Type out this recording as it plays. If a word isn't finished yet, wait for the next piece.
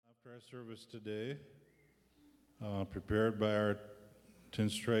prayer service today, prepared by our Tin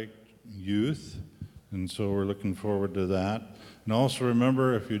Strike youth, and so we're looking forward to that. And also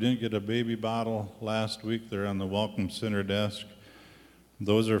remember, if you didn't get a baby bottle last week, they're on the Welcome Center desk.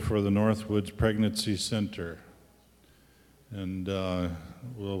 Those are for the Northwoods Pregnancy Center, and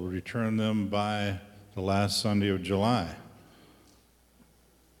we'll return them by the last Sunday of July.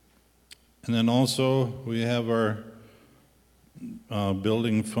 And then also, we have our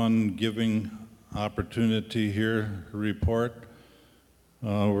building fund giving opportunity here report.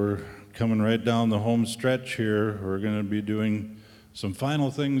 We're coming right down the home stretch here. We're going to be doing some final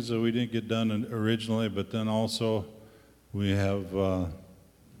things that we didn't get done originally, but then also we have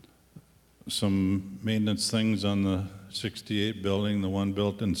some maintenance things on the 68 building, the one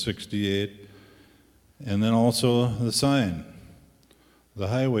built in 68, and then also the sign, the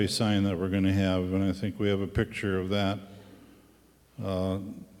highway sign that we're going to have, and I think we have a picture of that.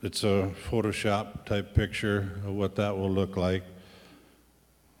 It's a Photoshop type picture of what that will look like,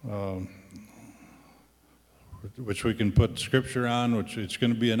 which we can put scripture on, which it's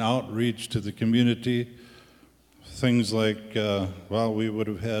going to be an outreach to the community. Things like, we would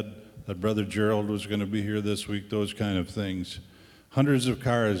have had that Brother Gerald was going to be here this week, those kind of things. Hundreds of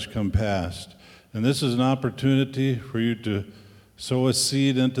cars come past. And this is an opportunity for you to sow a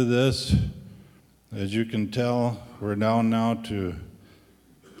seed into this. As you can tell, we're down now to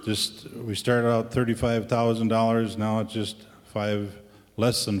we started out $35,000, now it's just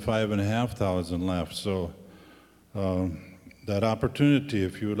less than $5,500 left. So that opportunity,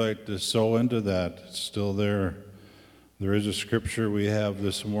 if you would like to sow into that, it's still there. There is a scripture we have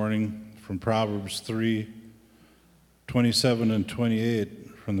this morning from Proverbs 3:27 and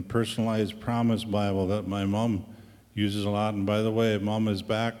 28 from the Personalized Promise Bible that my mom uses a lot. And by the way, Mom is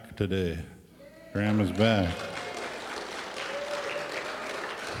back today. Grandma's back.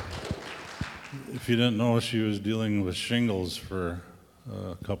 If you didn't know, she was dealing with shingles for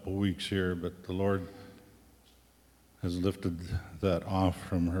a couple weeks here, but the Lord has lifted that off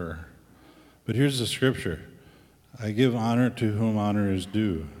from her. But here's the scripture. I give honor to whom honor is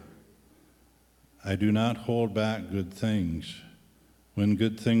due. I do not hold back good things. When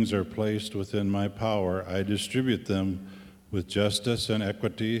good things are placed within my power, I distribute them with justice and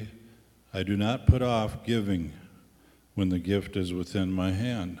equity. I do not put off giving when the gift is within my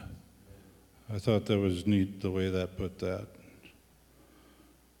hand. I thought that was neat the way that put that.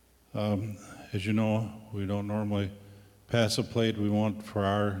 As you know, we don't normally pass a plate. We want for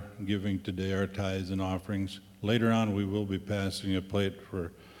our giving today, our tithes and offerings. Later on, we will be passing a plate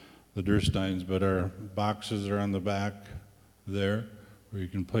for the Dursteins, but our boxes are on the back there where you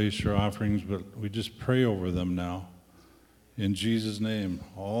can place your offerings, but we just pray over them now. In Jesus' name,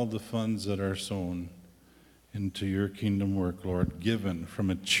 all the funds that are sown into your kingdom work, Lord, given from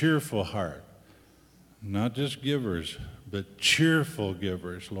a cheerful heart. Not just givers, but cheerful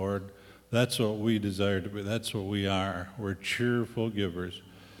givers, Lord. That's what we desire to be. That's what we are. We're cheerful givers.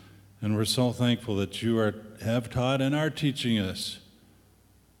 And we're so thankful that you have taught and are teaching us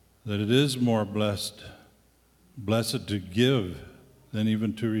that it is more blessed to give than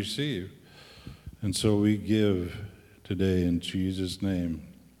even to receive. And so we give today in Jesus' name.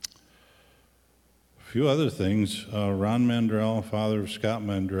 A few other things. Ron Mandrell, father of Scott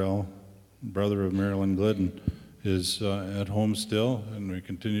Mandrell, brother of Marilyn Glidden, is at home still, and we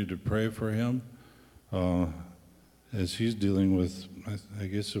continue to pray for him as he's dealing with, I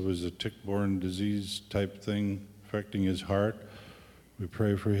guess it was a tick-borne disease type thing affecting his heart. We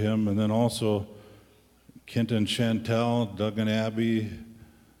pray for him. And then also Kent and Chantel, Doug and Abby,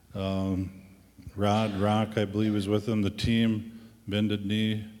 Rod Rock, I believe, is with them. The team, Bended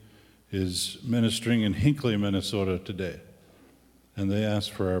Knee, is ministering in Hinckley, Minnesota today. And they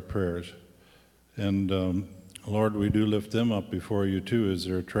ask for our prayers. And Lord, we do lift them up before you too as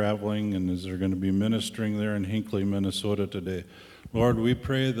they're traveling and as they're going to be ministering there in Hinckley, Minnesota today. Lord, we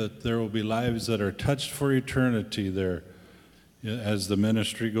pray that there will be lives that are touched for eternity there as the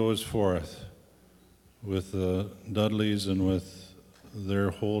ministry goes forth with the Dudleys and with their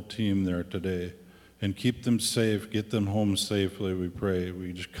whole team there today. And keep them safe, get them home safely, we pray.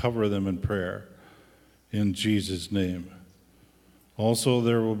 We just cover them in prayer in Jesus' name. Also,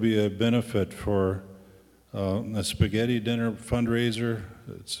 there will be a benefit for a spaghetti dinner fundraiser.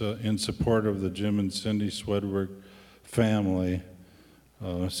 It's in support of the Jim and Cindy Swedberg family.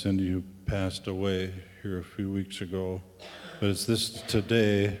 Cindy, who passed away here a few weeks ago. But it's this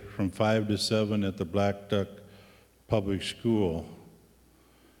today from 5 to 7 at the Black Duck Public School.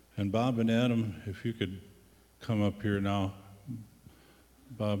 And Bob and Adam, if you could come up here now.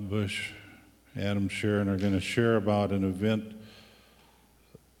 Bob Bush, Adam Sharon are going to share about an event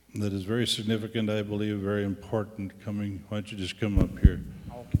that is very significant, I believe, very important coming. Why don't you just come up here?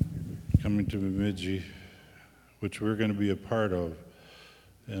 Coming to Bemidji, which we're going to be a part of,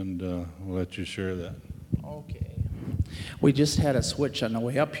 and we'll let you share that. Okay. We just had a switch on the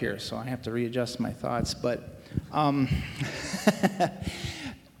way up here, so I have to readjust my thoughts. But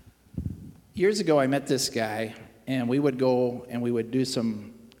years ago, I met this guy, and we would go and we would do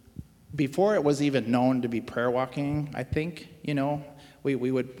some, before it was even known to be prayer walking, I think, we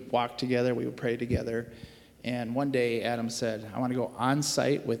would walk together, we would pray together. And one day, Adam said, I want to go on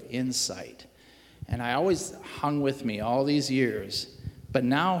site with insight. And I always hung with me all these years. But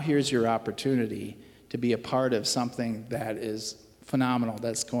now here's your opportunity to be a part of something that is phenomenal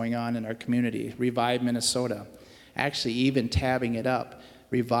that's going on in our community. Revive Minnesota. Actually, even tabbing it up,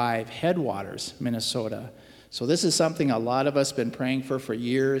 Revive Headwaters, Minnesota. So this is something a lot of us have been praying for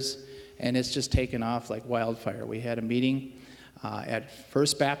years, and it's just taken off like wildfire. We had a meeting at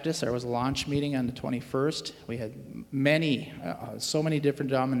First Baptist. There was a launch meeting on the 21st. We had so many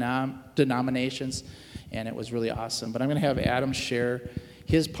different denominations, and it was really awesome. But I'm going to have Adam share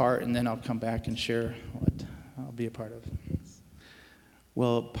his part, and then I'll come back and share what I'll be a part of.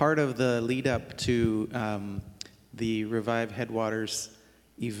 Well, part of the lead up to the Revive Headwaters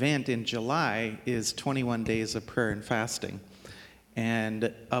event in July is 21 days of prayer and fasting.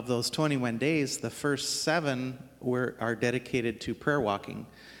 And of those 21 days, the first 7 are dedicated to prayer walking.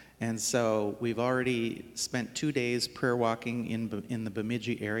 And so we've already spent 2 days prayer walking in the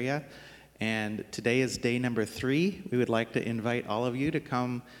Bemidji area. And today is day number 3. We would like to invite all of you to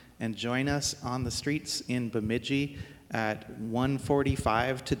come and join us on the streets in Bemidji at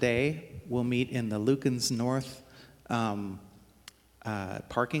 1:45 today. We'll meet in the Lukens North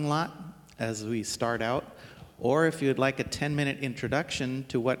parking lot as we start out. Or if you'd like a 10-minute introduction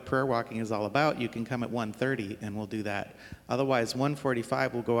to what prayer walking is all about, you can come at 1:30 and we'll do that. Otherwise,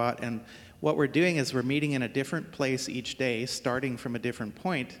 1:45 we'll go out, and what we're doing is we're meeting in a different place each day, starting from a different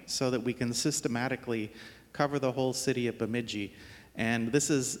point, so that we can systematically cover the whole city of Bemidji. And this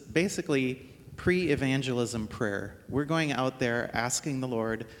is basically pre-evangelism prayer. We're going out there asking the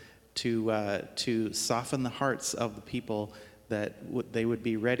Lord to soften the hearts of the people that they would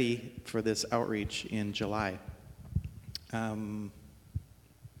be ready for this outreach in July.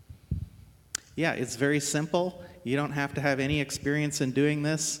 It's very simple. You don't have to have any experience in doing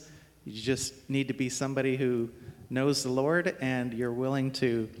this. You just need to be somebody who knows the Lord, and you're willing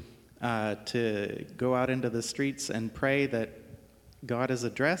to go out into the streets and pray that God is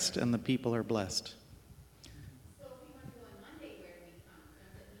addressed and the people are blessed. So if we want to go on Monday, where do we come?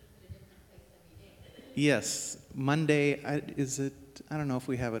 Does it meet at a different place every day? Yes, Monday, I don't know if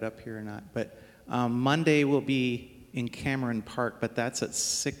we have it up here or not, but Monday will be in Cameron Park, but that's at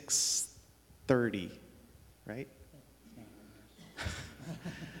 6:30, right?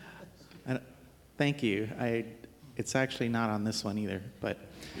 Thank you. It's actually not on this one either, but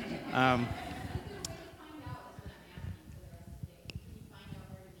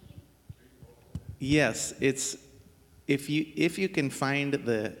yes, it's if you can find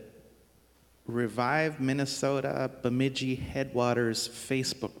the Revive Minnesota Bemidji Headwaters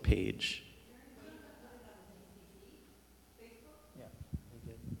Facebook page.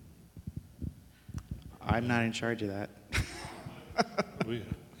 I'm not in charge of that. We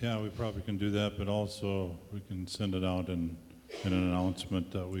probably can do that, but also we can send it out in an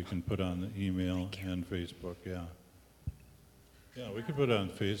announcement that we can put on the email and Facebook, Yeah, we could put it on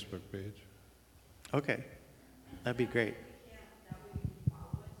the Facebook page. Okay, that'd be great.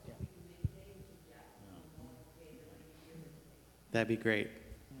 That'd be great.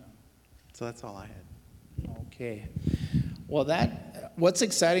 So that's all I had. Okay. Well, what's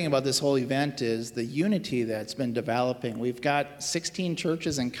exciting about this whole event is the unity that's been developing. We've got 16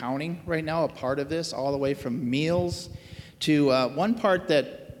 churches and counting right now a part of this, all the way from meals to one part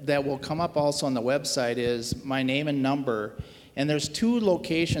that will come up also on the website is my name and number. And there's 2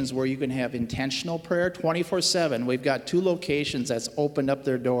 locations where you can have intentional prayer 24/7. We've got 2 locations that's opened up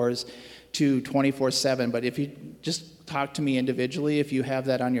their doors to 24/7. But if you just talk to me individually, if you have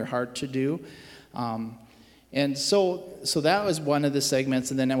that on your heart to do. And so that was one of the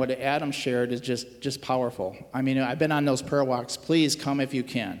segments. And then what Adam shared is just powerful. I mean, I've been on those prayer walks. Please come if you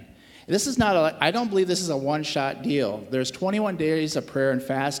can. This is I don't believe this is a one-shot deal. There's 21 days of prayer and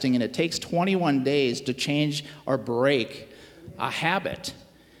fasting, and it takes 21 days to change or break a habit.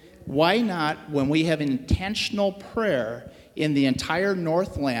 Why not, when we have intentional prayer in the entire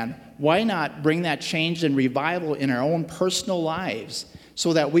Northland, why not bring that change and revival in our own personal lives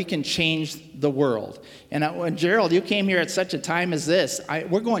so that we can change the world? And Gerald, you came here at such a time as this.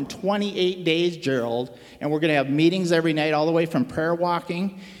 We're going 28 days, Gerald, and we're going to have meetings every night all the way from prayer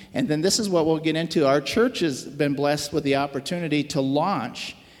walking And then this is what we'll get into. Our church has been blessed with the opportunity to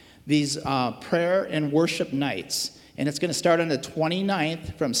launch these prayer and worship nights. And it's going to start on the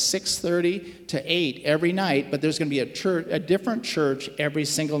 29th from 6:30 to 8 every night, but there's going to be a different church every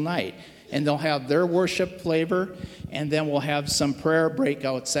single night. And they'll have their worship flavor, and then we'll have some prayer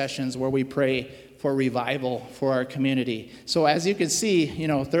breakout sessions where we pray for revival for our community. So as you can see,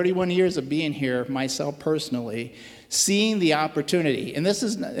 31 years of being here, myself personally, seeing the opportunity, and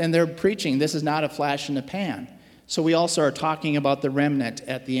they're preaching, this is not a flash in the pan. So we also are talking about the remnant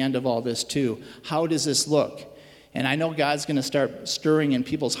at the end of all this too. How does this look? And I know God's going to start stirring in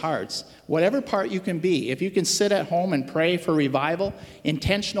people's hearts. Whatever part you can be, if you can sit at home and pray for revival,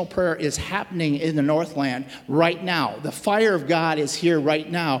 intentional prayer is happening in the Northland right now. The fire of God is here right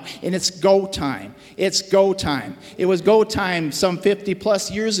now, and it's go time. It's go time. It was go time some 50 plus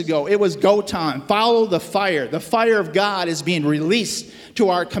years ago. It was go time. Follow the fire. The fire of God is being released to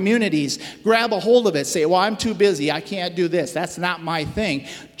our communities. Grab a hold of it. Say, well, I'm too busy. I can't do this. That's not my thing.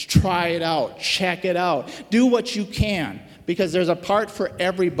 Try it out. Check it out. Do what you can, because there's a part for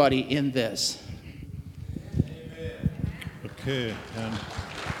everybody in this. Okay, and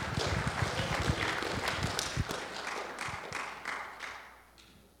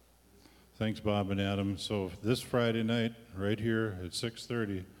thanks, Bob and Adam. So this Friday night, right here at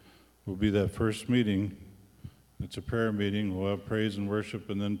 6:30, will be that first meeting. It's a prayer meeting. We'll have praise and worship,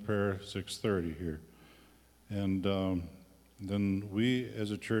 and then prayer 6:30 here. And then we,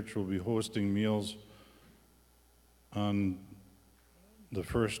 as a church, will be hosting meals on the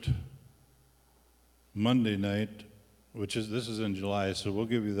first Monday night, this is in July, so we'll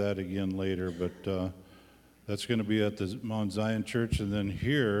give you that again later, but that's going to be at the Mount Zion Church, and then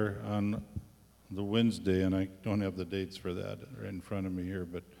here on the Wednesday, and I don't have the dates for that right in front of me here,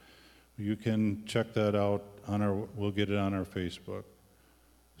 but you can check that out we'll get it on our Facebook.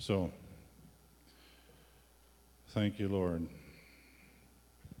 So, thank you, Lord.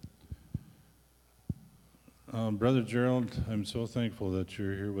 Brother Gerald, I'm so thankful that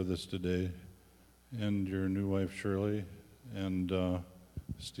you're here with us today, and your new wife Shirley, and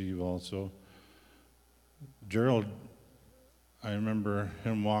Steve also. Gerald, I remember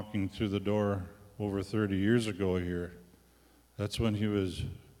him walking through the door over 30 years ago here. That's when he was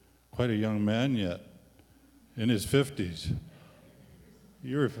quite a young man yet, in his 50s.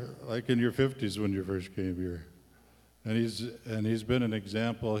 You were like in your 50s when you first came here. And he's been an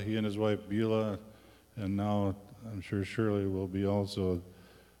example, he and his wife Beulah, and now I'm sure Shirley will be also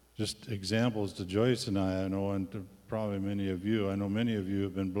just examples to Joyce and I know, and to probably many of you. I know many of you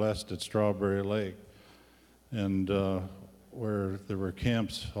have been blessed at Strawberry Lake, and where there were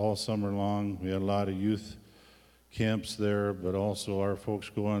camps all summer long. We had a lot of youth camps there, but also our folks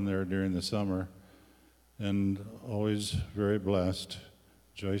going there during the summer, and always very blessed.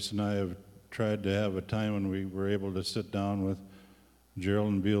 Joyce and I have tried to have a time when we were able to sit down with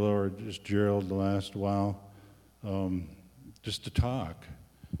Gerald and Beulah, or just Gerald the last while, just to talk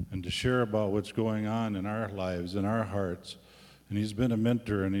and to share about what's going on in our lives, in our hearts. And he's been a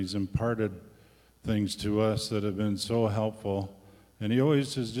mentor, and he's imparted things to us that have been so helpful. And he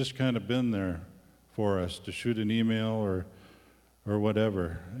always has just kind of been there for us to shoot an email or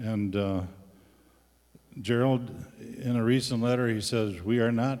whatever. And Gerald, in a recent letter, he says,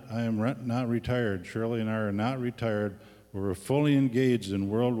 I am not retired. Shirley and I are not retired. We're fully engaged in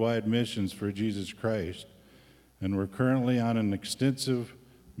worldwide missions for Jesus Christ. And we're currently on an extensive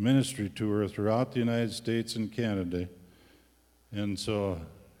ministry tour throughout the United States and Canada. And so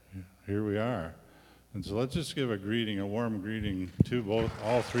here we are. And so let's just give a warm greeting to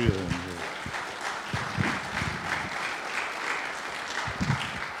all three of them here.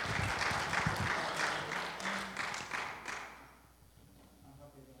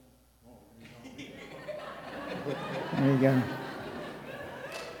 There you go.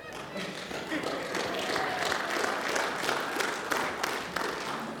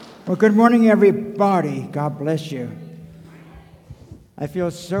 Well, good morning, everybody. God bless you. I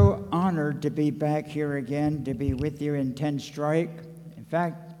feel so honored to be back here again, to be with you in 10 Strike. In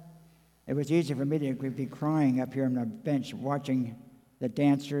fact, it was easy for me to be crying up here on the bench watching the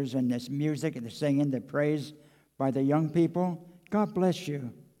dancers and this music and the singing, the praise by the young people. God bless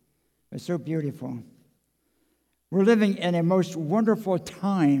you. It was so beautiful. We're living in a most wonderful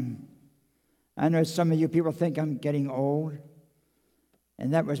time. I know some of you people think I'm getting old.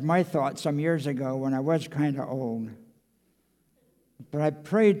 And that was my thought some years ago when I was kind of old. But I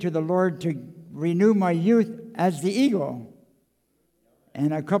prayed to the Lord to renew my youth as the eagle.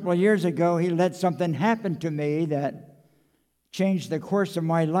 And a couple of years ago, He let something happen to me that changed the course of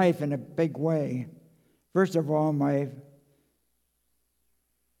my life in a big way. First of all, my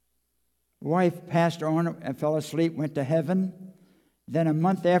wife passed on and fell asleep, went to heaven. Then a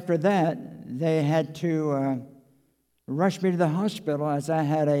month after that, they had to rush me to the hospital as I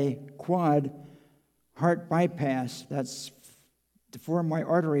had a quad heart bypass. That's 4 of my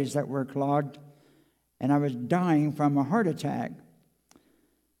arteries that were clogged, and I was dying from a heart attack.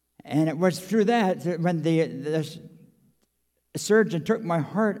 And it was through that when the surgeon took my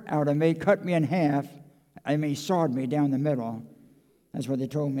heart out of me, cut me in half. I mean, he sawed me down the middle. That's what they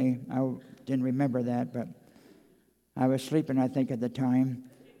told me. I didn't remember that, but I was sleeping, I think, at the time.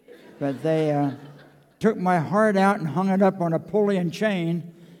 But they took my heart out and hung it up on a pulley and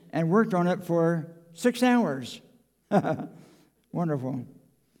chain and worked on it for 6 hours. Wonderful.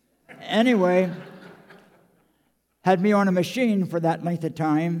 Anyway, had me on a machine for that length of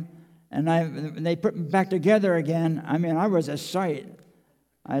time, and they put me back together again. I mean, I was a sight.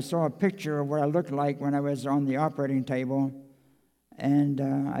 I saw a picture of what I looked like when I was on the operating table, and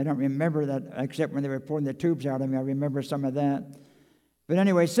I don't remember that except when they were pulling the tubes out of me. I remember some of that. But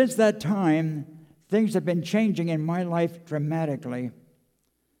anyway, since that time, things have been changing in my life dramatically.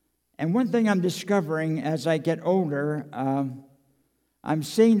 And one thing I'm discovering as I get older, I'm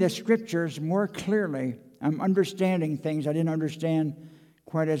seeing the scriptures more clearly. I'm understanding things I didn't understand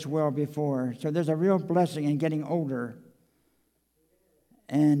quite as well before. So there's a real blessing in getting older.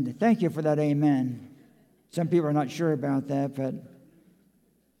 And thank you for that amen. Some people are not sure about that, but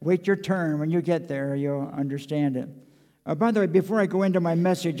wait your turn. When you get there, you'll understand it. By the way, before I go into my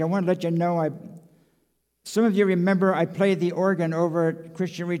message, I want to let you know, some of you remember I played the organ over at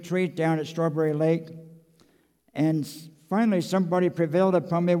Christian Retreat down at Strawberry Lake. And finally, somebody prevailed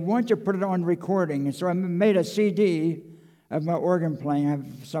upon me, why don't you put it on recording? And so I made a CD of my organ playing.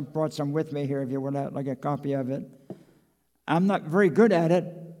 I've brought some with me here if you would like a copy of it. I'm not very good at it,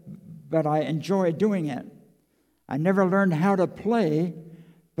 but I enjoy doing it. I never learned how to play,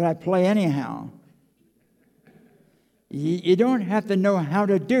 but I play anyhow. You don't have to know how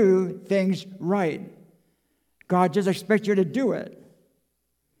to do things right. God just expects you to do it.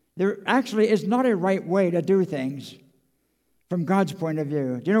 There actually is not a right way to do things from God's point of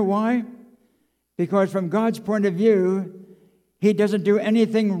view. Do you know why? Because from God's point of view, He doesn't do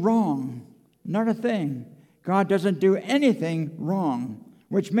anything wrong. Not a thing. God doesn't do anything wrong,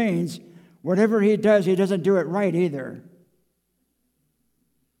 which means whatever He does, He doesn't do it right either.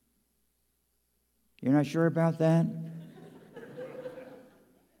 You're not sure about that?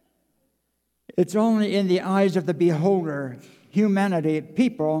 It's only in the eyes of the beholder, humanity,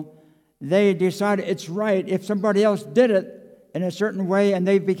 people, they decide it's right. If somebody else did it in a certain way and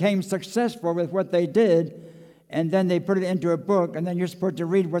they became successful with what they did, and then they put it into a book, and then you're supposed to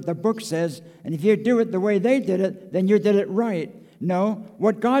read what the book says, and if you do it the way they did it, then you did it right. No,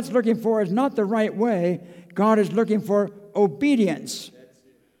 what God's looking for is not the right way. God is looking for obedience.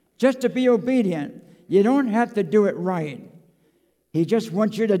 Just to be obedient. You don't have to do it right. He just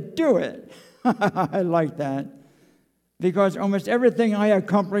wants you to do it. I like that. Because almost everything I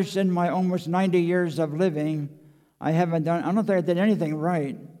accomplished in my almost 90 years of living, I don't think I did anything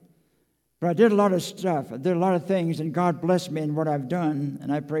right. But I did a lot of stuff. I did a lot of things, and God blessed me in what I've done,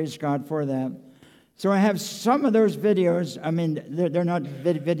 and I praise God for that. So I have some of those videos. I mean, they're not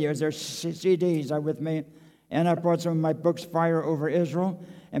videos, they're CDs are with me. And I brought some of my books, Fire Over Israel.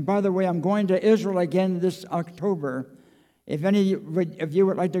 And by the way, I'm going to Israel again this October. If any of you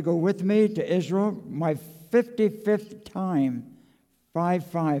would like to go with me to Israel, my 55th time,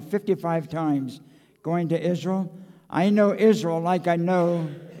 55 times going to Israel. I know Israel like I know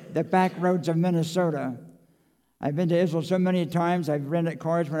the back roads of Minnesota. I've been to Israel so many times. I've rented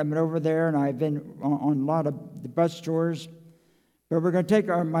cars when I've been over there, and I've been on a lot of the bus tours. But we're going to take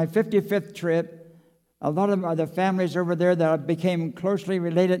my 55th trip. A lot of the families over there that I became closely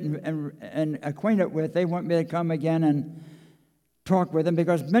related and acquainted with, they want me to come again and talk with them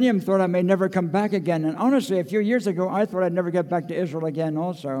because many of them thought I may never come back again. And honestly, a few years ago, I thought I'd never get back to Israel again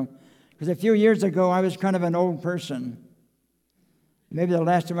also. Because a few years ago, I was kind of an old person. Maybe the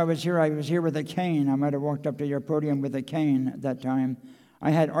last time I was here with a cane. I might have walked up to your podium with a cane at that time. I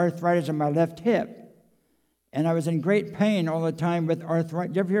had arthritis in my left hip. And I was in great pain all the time with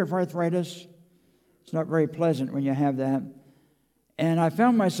arthritis. You ever hear of arthritis? It's not very pleasant when you have that. And I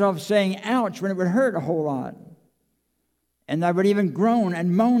found myself saying, ouch, when it would hurt a whole lot. And I would even groan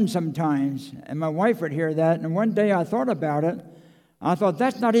and moan sometimes. And my wife would hear that. And one day I thought about it. I thought,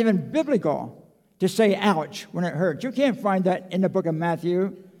 that's not even biblical to say ouch when it hurts. You can't find that in the book of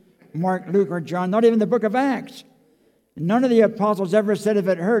Matthew, Mark, Luke, or John, not even the book of Acts. None of the apostles ever said if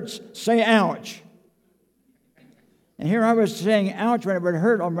it hurts, say ouch. And here I was saying ouch when it would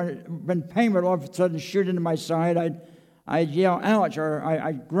hurt, or when pain would all of a sudden shoot into my side. I'd yell, ouch, or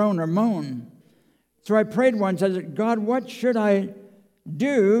I'd groan or moan. So I prayed once, I said, God, what should I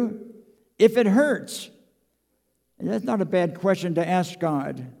do if it hurts? And that's not a bad question to ask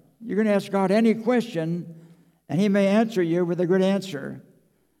God. You're going to ask God any question, and He may answer you with a good answer.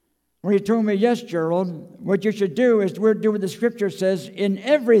 Well, He told me, yes, Gerald, what you should do is do what the Scripture says, in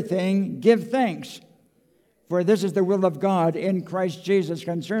everything give thanks, for this is the will of God in Christ Jesus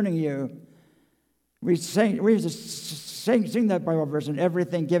concerning you. We used to sing that Bible verse, in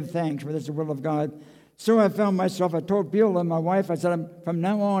everything give thanks, for this is the will of God. So I found myself, I told Beulah, my wife, I said, from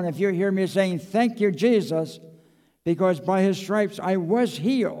now on, if you hear me saying, thank you, Jesus, because by His stripes I was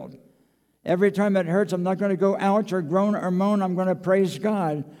healed. Every time it hurts, I'm not going to go ouch or groan or moan. I'm going to praise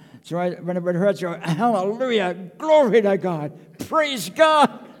God. So when it hurts, I go, hallelujah, glory to God, praise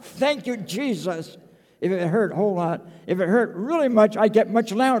God, thank you, Jesus. If it hurt a whole lot, if it hurt really much, I get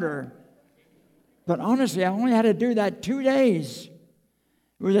much louder. But honestly, I only had to do that 2 days.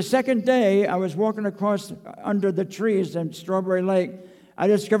 It was the second day I was walking across under the trees in Strawberry Lake. I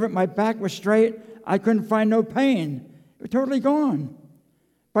discovered my back was straight. I couldn't find no pain. It was totally gone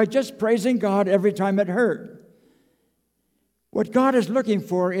by just praising God every time it hurt. What God is looking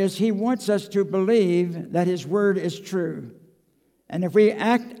for is He wants us to believe that His Word is true. And if we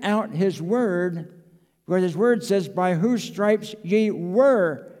act out His Word, because His Word says, by whose stripes ye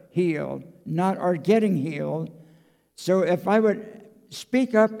were healed, not are getting healed. So if I would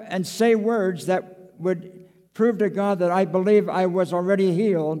speak up and say words that would prove to God that I believe I was already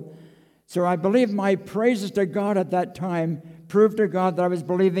healed, so I believe my praises to God at that time proved to God that I was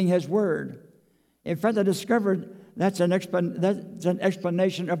believing His Word. In fact, I discovered that's an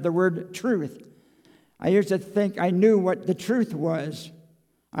explanation of the word truth. I used to think I knew what the truth was.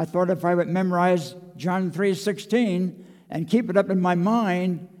 I thought if I would memorize John 3:16 and keep it up in my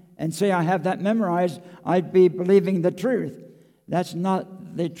mind and say I have that memorized, I'd be believing the truth. That's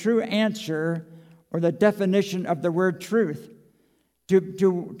not the true answer or the definition of the word truth.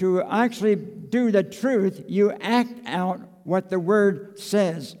 To actually do the truth, you act out what the Word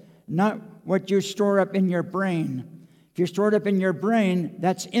says, not what you store up in your brain. If you store it up in your brain,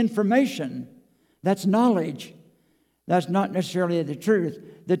 that's information. That's knowledge. That's not necessarily the truth.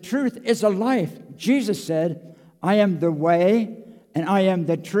 The truth is a life. Jesus said, I am the way, and I am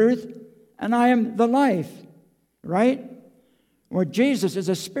the truth, and I am the life. Right? Well, Jesus is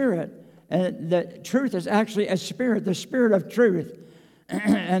a spirit, and the truth is actually a spirit, the spirit of truth.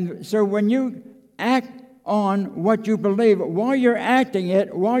 And so when you act on what you believe, while you're acting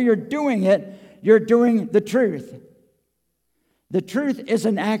it, while you're doing it, you're doing the truth. The truth is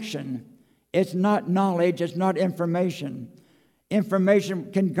an action. It's not knowledge. It's not information.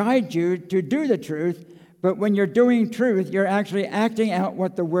 Information can guide you to do the truth, but when you're doing truth, you're actually acting out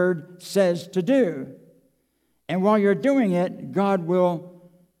what the Word says to do. And while you're doing it, God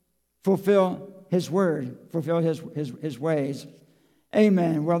will fulfill His Word, fulfill His ways.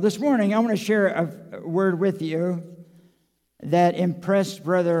 Amen. Well, this morning I want to share a word with you that impressed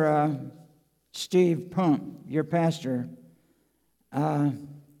Brother Steve Pump, your pastor. I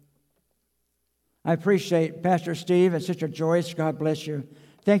appreciate Pastor Steve and Sister Joyce. God bless you.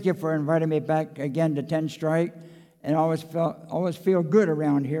 Thank you for inviting me back again to 10 Strike. And I always feel good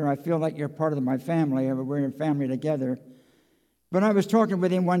around here. I feel like you're part of my family. We're in a family together. But I was talking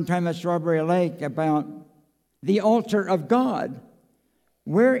with him one time at Strawberry Lake about the altar of God.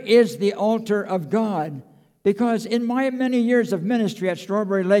 Where is the altar of God? Because in my many years of ministry at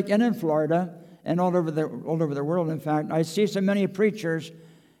Strawberry Lake and in Florida and all over the world, in fact, I see so many preachers.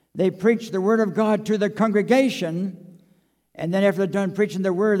 They preach the Word of God to the congregation, and then after they're done preaching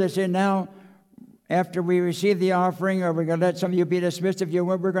the Word, they say, now, after we receive the offering, or we're going to let some of you be dismissed if you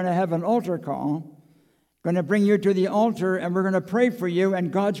want, we're going to have an altar call. Going to bring you to the altar, and we're going to pray for you,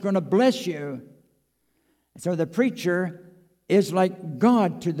 and God's going to bless you. So the preacher is like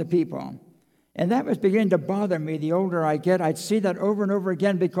God to the people. And that was beginning to bother me the older I get. I'd see that over and over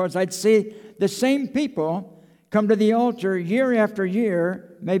again because I'd see the same people come to the altar year after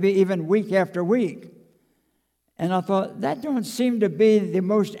year, maybe even week after week. And I thought, that don't seem to be the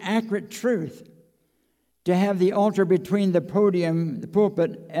most accurate truth, to have the altar between the podium, the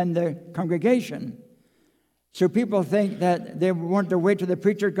pulpit, and the congregation. So people think that they want to wait till the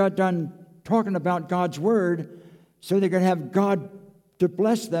preacher got done talking about God's Word so they could have God to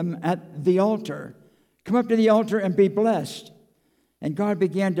bless them at the altar. Come up to the altar and be blessed. And God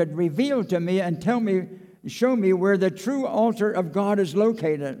began to reveal to me and show me where the true altar of God is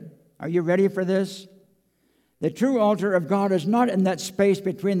located. Are you ready for this? The true altar of God is not in that space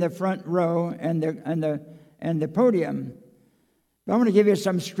between the front row and the podium. But I want to give you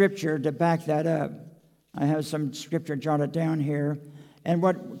some scripture to back that up. I have some scripture jotted down here. And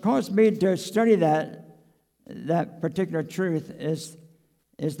what caused me to study that particular truth is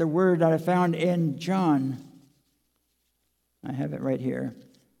the word that I found in John. I have it right here.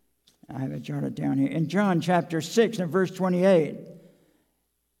 I have it jotted down here. In John chapter 6 and verse 28,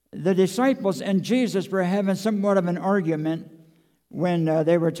 the disciples and Jesus were having somewhat of an argument when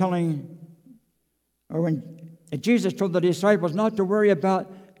they were telling, or when Jesus told the disciples not to worry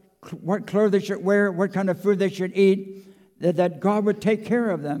about what clothes they should wear, what kind of food they should eat, that God would take care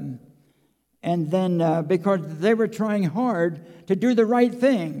of them. And then because they were trying hard to do the right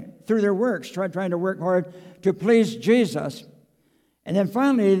thing through their works, trying to work hard to please Jesus. And then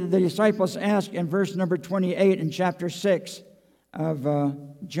finally, the disciples asked in verse number 28 in chapter 6 of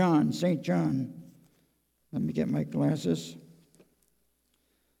John, St. John. Let me get my glasses.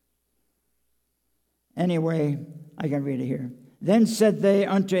 Anyway, I can read it here. Then said they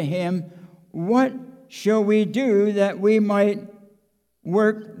unto him, what shall we do that we might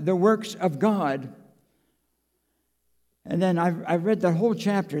work the works of God? And then I've read the whole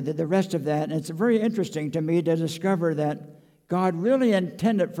chapter, the rest of that, and it's very interesting to me to discover that God really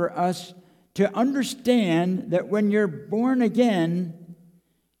intended for us to understand that when you're born again,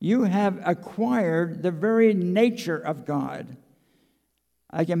 you have acquired the very nature of God.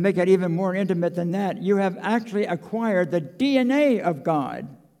 I can make it even more intimate than that. You have actually acquired the DNA of God.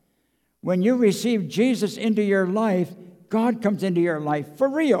 When you receive Jesus into your life, God comes into your life for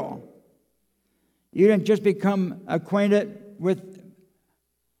real. You didn't just become acquainted with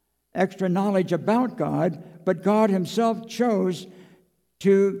extra knowledge about God, but God Himself chose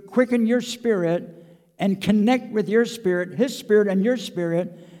to quicken your spirit and connect with your spirit, His spirit and your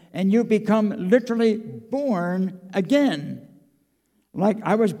spirit, and you become literally born again. Like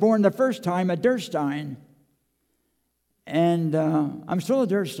I was born the first time a Durstein. And I'm still a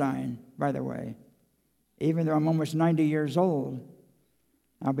Durstein, by the way, even though I'm almost 90 years old.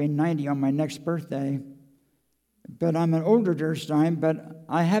 I'll be 90 on my next birthday. But I'm an older Durstein, but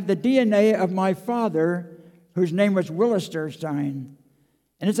I have the DNA of my father, whose name was Willis Durstein.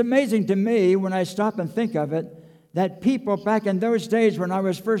 And it's amazing to me when I stop and think of it, that people back in those days when I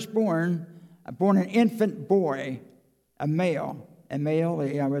was first born an infant boy, a male,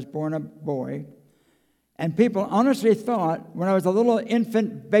 M-A-L-E, I was born a boy. And people honestly thought when I was a little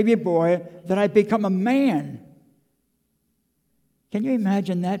infant baby boy that I'd become a man. Can you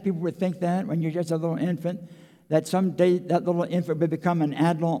imagine that? People would think that when you're just a little infant, that someday that little infant would become an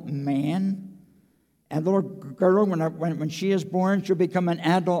adult man. And the little girl, when she is born, she'll become an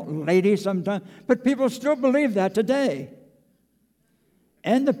adult lady sometime. But people still believe that today.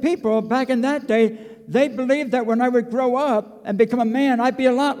 And the people back in that day, they believed that when I would grow up and become a man, I'd be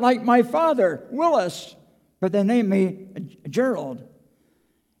a lot like my father, Willis. But they named me Gerald.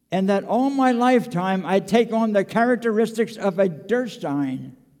 And that all my lifetime, I'd take on the characteristics of a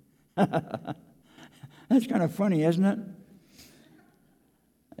Durstein. That's kind of funny, isn't it?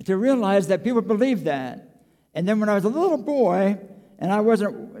 To realize that people believed that. And then when I was a little boy and I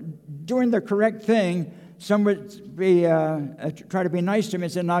wasn't doing the correct thing, some would be try to be nice to me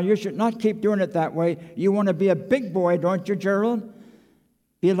and say, now you should not keep doing it that way. You want to be a big boy, don't you, Gerald?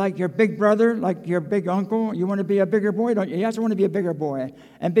 Be like your big brother, like your big uncle. You want to be a bigger boy, don't you? Yes, I want to be a bigger boy.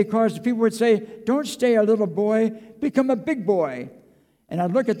 And because people would say, don't stay a little boy, become a big boy. And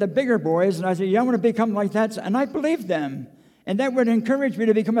I'd look at the bigger boys and I'd say, yeah, I want to become like that. And I believed them. And that would encourage me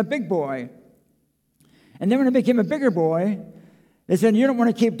to become a big boy. And then when I became a bigger boy, they said, you don't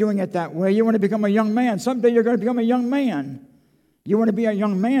want to keep doing it that way. You want to become a young man. Someday you're going to become a young man. You want to be a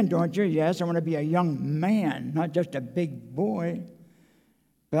young man, don't you? Yes, I want to be a young man, not just a big boy.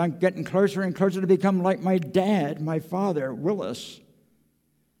 But I'm getting closer and closer to become like my dad, my father, Willis.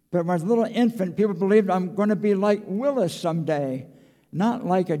 But when I was a little infant, people believed I'm going to be like Willis someday. Not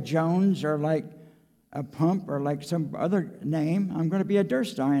like a Jones or like a Pump or like some other name. I'm going to be a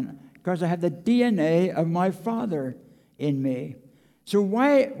Durstein because I have the DNA of my father in me. So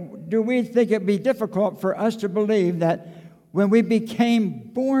why do we think it'd be difficult for us to believe that when we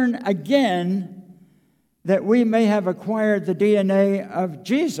became born again, that we may have acquired the DNA of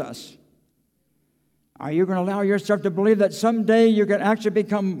Jesus? Are you going to allow yourself to believe that someday you can actually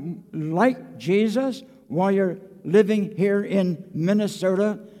become like Jesus while you're living here in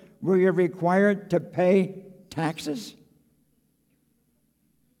Minnesota, where you're required to pay taxes?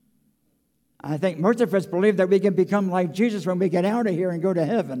 I think most of us believe that we can become like Jesus when we get out of here and go to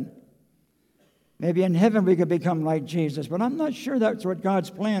heaven. Maybe in heaven we could become like Jesus, but I'm not sure that's what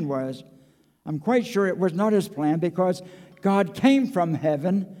God's plan was. I'm quite sure it was not His plan, because God came from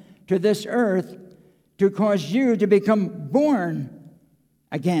heaven to this earth to cause you to become born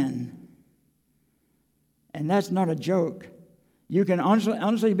again. And that's not a joke. You can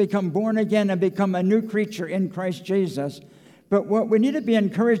honestly become born again and become a new creature in Christ Jesus. But what we need to be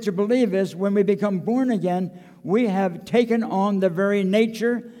encouraged to believe is when we become born again, we have taken on the very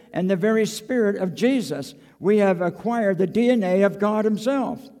nature and the very spirit of Jesus. We have acquired the DNA of God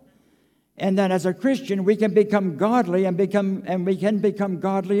himself. And that as a Christian, we can become godly and we can become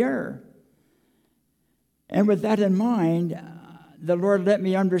godlier. And with that in mind, the Lord let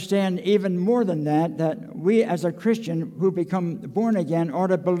me understand even more than that we as a Christian who become born again ought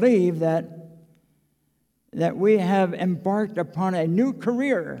to believe that we have embarked upon a new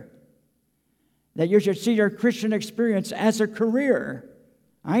career, that you should see your Christian experience as a career.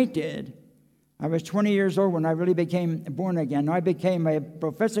 I did. I was 20 years old when I really became born again. I became a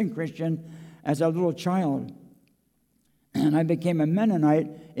professing Christian as a little child. And I became a Mennonite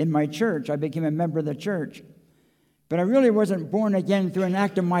in my church. I became a member of the church. But I really wasn't born again through an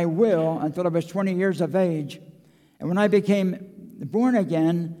act of my will until I was 20 years of age. And when I became born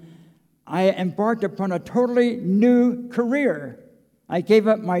again, I embarked upon a totally new career. I gave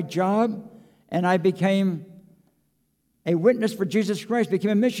up my job, and I became a witness for Jesus Christ,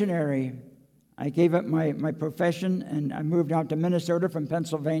 became a missionary. I gave up my profession, and I moved out to Minnesota from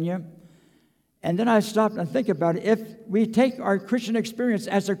Pennsylvania. And then I stopped and think about it. If we take our Christian experience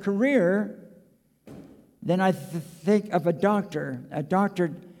as a career, then I think of a doctor. A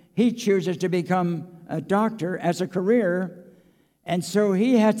doctor, he chooses to become a doctor as a career, and so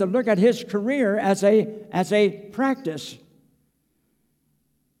he has to look at his career as a practice.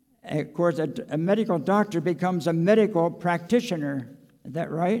 Of course, a medical doctor becomes a medical practitioner. Is that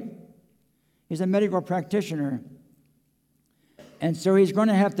right? He's a medical practitioner. And so he's going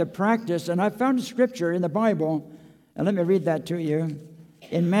to have to practice. And I found a scripture in the Bible, and let me read that to you.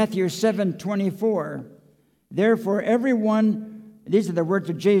 In Matthew 7:24, therefore everyone, these are the words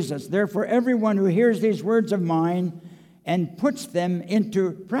of Jesus, therefore everyone who hears these words of mine and puts them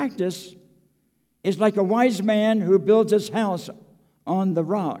into practice is like a wise man who builds his house on the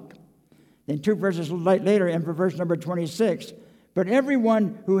rock. Then 2 verses later, in verse number 26, but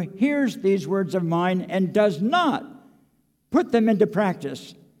everyone who hears these words of mine and does not put them into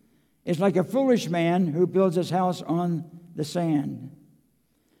practice is like a foolish man who builds his house on the sand.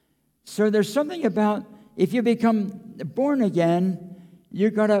 So there's something about if you become born again,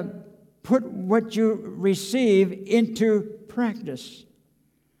 you've got to put what you receive into practice.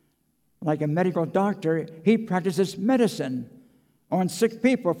 Like a medical doctor, he practices medicine on sick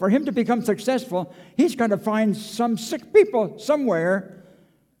people. For him to become successful, he's got to find some sick people somewhere.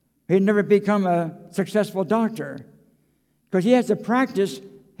 He'd never become a successful doctor because he has to practice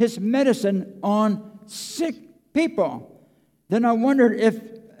his medicine on sick people. Then I wondered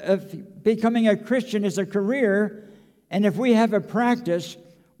if becoming a Christian is a career, and if we have a practice,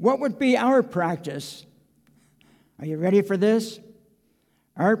 what would be our practice? Are you ready for this?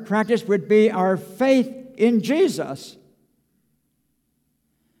 Our practice would be our faith in Jesus.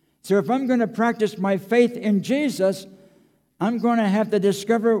 So if I'm going to practice my faith in Jesus, I'm going to have to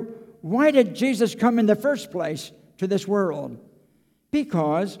discover, why did Jesus come in the first place to this world?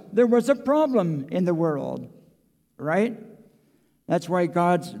 Because there was a problem in the world, right? That's why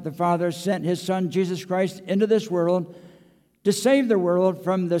God the Father sent his Son, Jesus Christ, into this world to save the world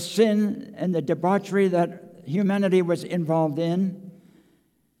from the sin and the debauchery that humanity was involved in.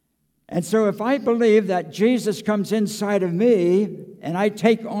 And so if I believe that Jesus comes inside of me and I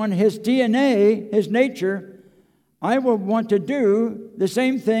take on his DNA, his nature, I will want to do the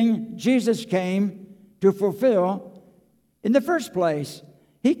same thing Jesus came to fulfill in the first place.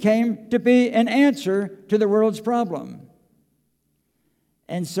 He came to be an answer to the world's problem.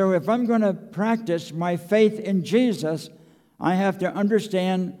 And so if I'm going to practice my faith in Jesus, I have to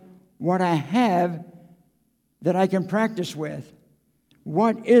understand what I have that I can practice with.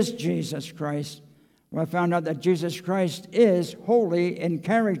 What is Jesus Christ? Well, I found out that Jesus Christ is holy in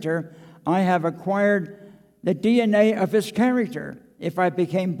character. I have acquired the DNA of his character if I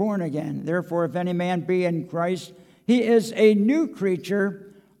became born again. Therefore, if any man be in Christ, he is a new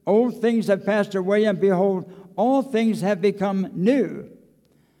creature. Old things have passed away, and behold, all things have become new.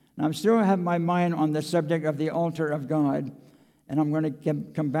 Now, I still have my mind on the subject of the altar of God, and I'm going to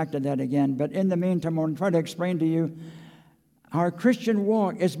come back to that again. But in the meantime, I want to try to explain to you our Christian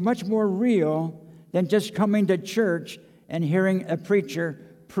walk is much more real than just coming to church and hearing a preacher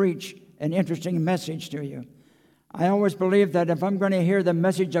preach an interesting message to you. I always believe that if I'm going to hear the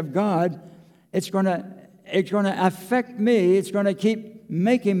message of God, it's going to affect me. It's going to keep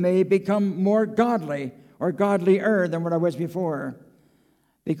making me become more godly or godlier than what I was before,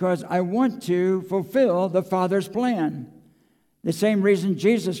 because I want to fulfill the Father's plan. The same reason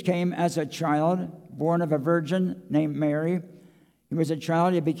Jesus came as a child, born of a virgin named Mary. He was a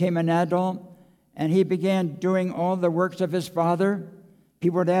child, he became an adult, and he began doing all the works of his father.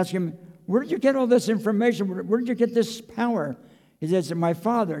 People would ask him, where did you get all this information? Where did you get this power? He says, my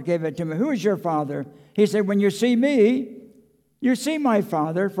father gave it to me. Who is your father? He said, when you see me, you see my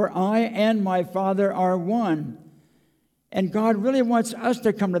Father, for I and my Father are one. And God really wants us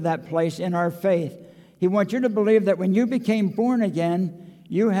to come to that place in our faith. He wants you to believe that when you became born again,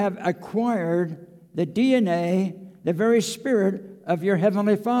 you have acquired the DNA, the very spirit of your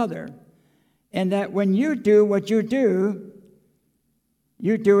Heavenly Father. And that when you do what you do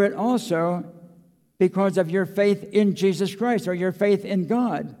it also because of your faith in Jesus Christ or your faith in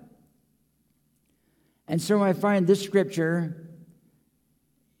God. And so I find this scripture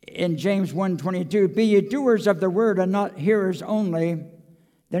in James 1:22, be ye doers of the word and not hearers only.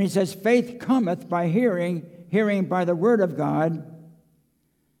 Then he says, faith cometh by hearing, hearing by the word of God.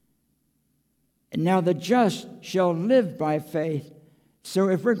 And now the just shall live by faith. So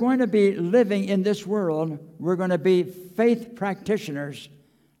if we're going to be living in this world, we're going to be faith practitioners,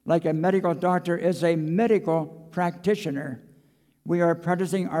 like a medical doctor is a medical practitioner. We are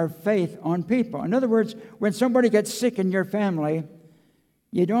practicing our faith on people. In other words, when somebody gets sick in your family,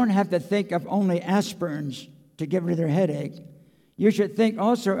 you don't have to think of only aspirins to get rid of their headache. You should think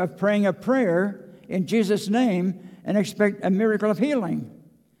also of praying a prayer in Jesus' name and expect a miracle of healing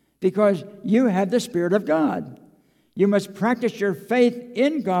because you have the Spirit of God. You must practice your faith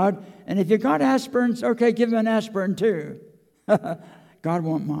in God, and if you got aspirins, okay, give them an aspirin too. God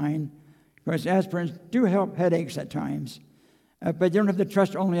won't mind, because aspirins do help headaches at times. But you don't have to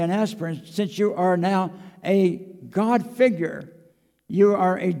trust only on aspirin, since you are now a God figure. You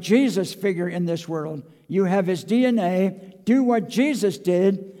are a Jesus figure in this world. You have his DNA. Do what Jesus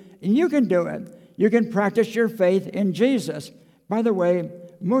did, and you can do it. You can practice your faith in Jesus. By the way,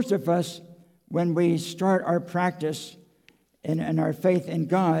 most of us, when we start our practice and our faith in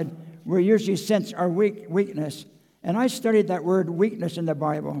God, we usually sense our weakness. And I studied that word weakness in the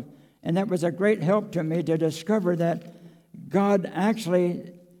Bible, and that was a great help to me to discover that God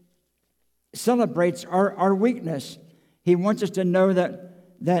actually celebrates our weakness. He wants us to know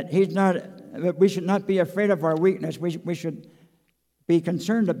that we should not be afraid of our weakness. We should be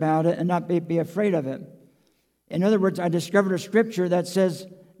concerned about it and not be afraid of it. In other words, I discovered a scripture that says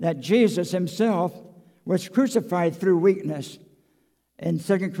that Jesus himself was crucified through weakness. In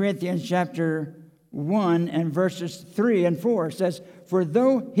 2 Corinthians chapter 1 and verses 3 and 4 says, for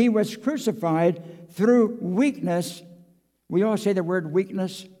though he was crucified through weakness, we all say the word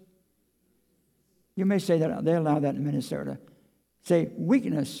weakness. You may say that. They allow that in Minnesota. Say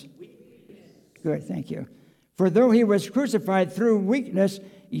weakness. Good, thank you. For though he was crucified through weakness,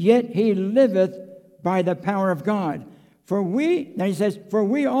 yet he liveth by the power of God. Then he says, for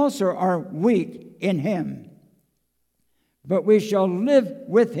we also are weak in him, but we shall live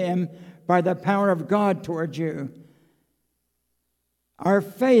with him by the power of God towards you. Our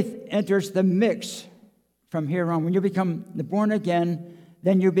faith enters the mix from here on. When you become born again,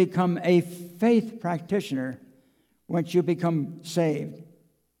 then you become a faith practitioner once you become saved.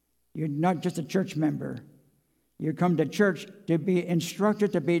 You're not just a church member. You come to church to be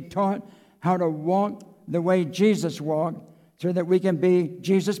instructed, to be taught how to walk the way Jesus walked so that we can be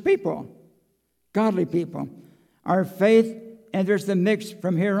Jesus people, godly people. Our faith enters the mix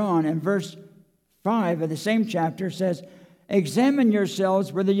from here on. And verse 5 of the same chapter says, examine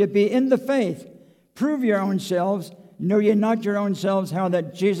yourselves whether you be in the faith. Prove your own selves. Know ye not your own selves how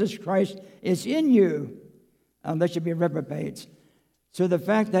that Jesus Christ is in you, unless you be reprobates. So the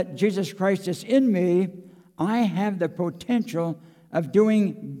fact that Jesus Christ is in me, I have the potential of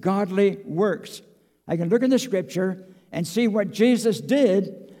doing godly works. I can look in the scripture and see what Jesus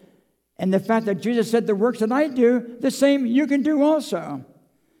did, and the fact that Jesus said the works that I do, the same you can do also.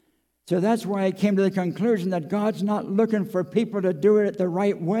 So that's why I came to the conclusion that God's not looking for people to do it the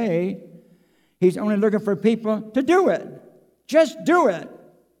right way. He's only looking for people to do it. Just do it.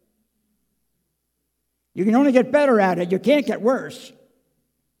 You can only get better at it. You can't get worse.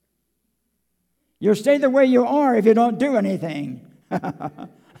 You'll stay the way you are if you don't do anything.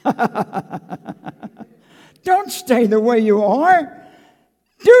 Don't stay the way you are.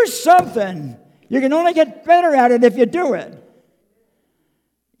 Do something. You can only get better at it if you do it.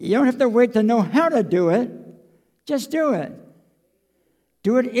 You don't have to wait to know how to do it. Just do it.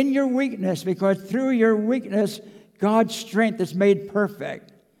 Do it in your weakness, because through your weakness, God's strength is made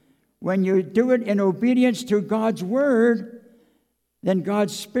perfect. When you do it in obedience to God's word, then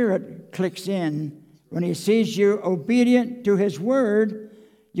God's Spirit clicks in. When he sees you obedient to his word,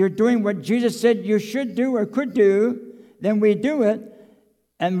 you're doing what Jesus said you should do or could do, then we do it,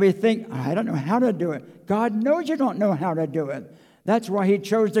 And we think, I don't know how to do it. God knows you don't know how to do it. That's why he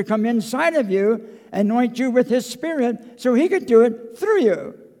chose to come inside of you, anoint you with his Spirit, so he could do it through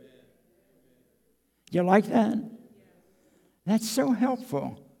you. You like that? That's so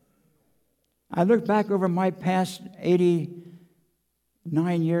helpful. I look back over my past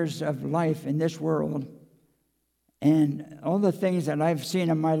 89 years of life in this world, and all the things that I've seen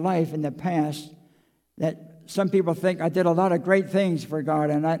in my life in the past, that some people think I did a lot of great things for God,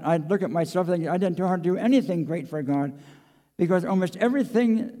 and I look at myself thinking I didn't know how to do anything great for God, because almost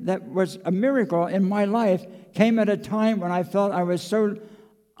everything that was a miracle in my life came at a time when I felt I was so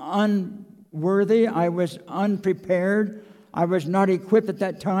unworthy, I was unprepared, I was not equipped at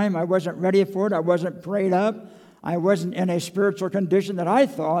that time, I wasn't ready for it, I wasn't prayed up, I wasn't in a spiritual condition that I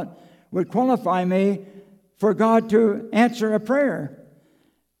thought would qualify me for God to answer a prayer.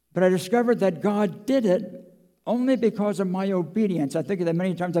 But I discovered that God did it only because of my obedience. I think of the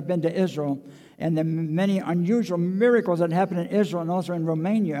many times I've been to Israel and the many unusual miracles that happened in Israel and also in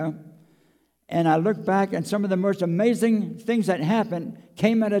Romania. And I look back, and some of the most amazing things that happened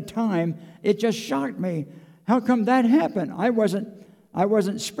came at a time, it just shocked me. How come that happened? I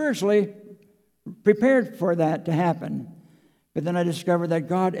wasn't spiritually prepared for that to happen. But then I discovered that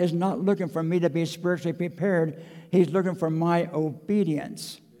God is not looking for me to be spiritually prepared. He's looking for my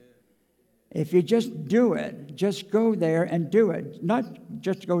obedience. If you just do it, just go there and do it. Not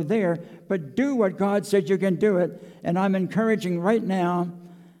just go there, but do what God said you can do it. And I'm encouraging right now,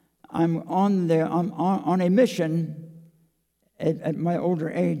 I'm on a mission at my older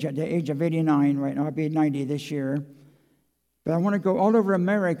age, at the age of 89 right now. I'll be 90 this year. But I want to go all over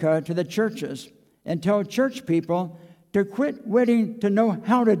America to the churches and tell church people to quit waiting to know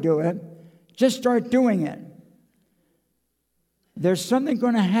how to do it. Just start doing it. There's something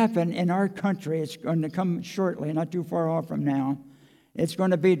going to happen in our country. It's going to come shortly, not too far off from now. It's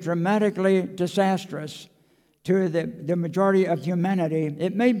going to be dramatically disastrous to the majority of humanity.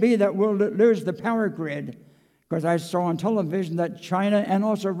 It may be that we'll lose the power grid, because I saw on television that China and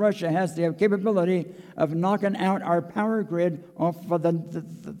also Russia has the capability of knocking out our power grid off of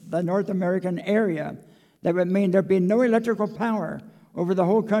the North American area. That would mean there'd be no electrical power over the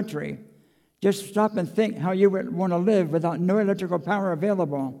whole country. Just stop and think how you would want to live without no electrical power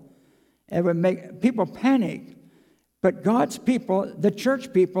available. It would make people panic. But God's people, the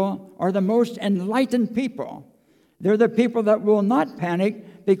church people, are the most enlightened people. They're the people that will not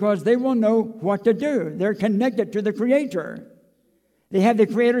panic because they will know what to do. They're connected to the Creator. They have the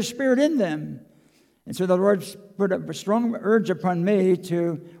Creator Spirit in them. And so the Lord put a strong urge upon me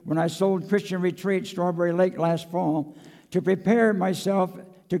to, when I sold Christian Retreat, Strawberry Lake last fall, to prepare myself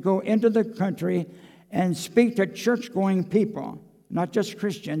to go into the country and speak to church-going people, not just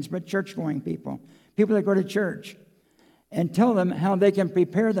Christians, but church-going people that go to church, and tell them how they can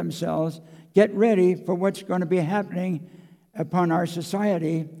prepare themselves, get ready for what's going to be happening upon our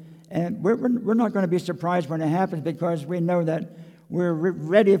society. And we're not going to be surprised when it happens, because we know that we're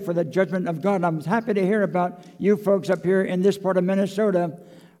ready for the judgment of God. I'm happy to hear about you folks up here in this part of Minnesota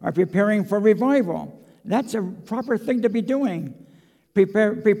are preparing for revival. That's a proper thing to be doing.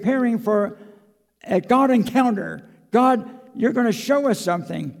 Preparing for a God encounter. God, you're going to show us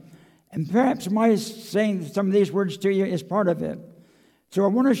something. And perhaps my saying some of these words to you is part of it. So I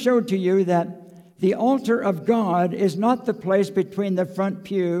want to show to you that the altar of God is not the place between the front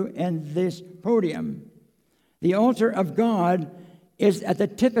pew and this podium. The altar of God is at the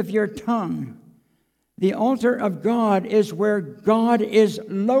tip of your tongue. The altar of God is where God is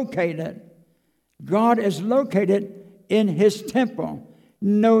located. God is located in his temple.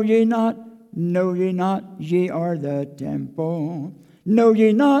 Know ye not, ye are the temple. Know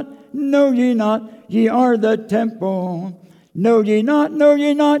ye not, ye are the temple. Know ye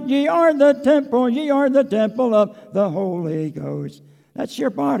not, ye are the temple. Ye are the temple of the Holy Ghost. That's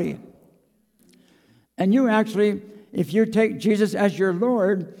your body. And you actually, if you take Jesus as your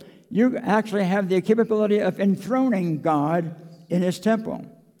Lord, you actually have the capability of enthroning God in his temple.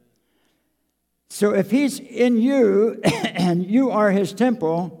 So if he's in you and you are his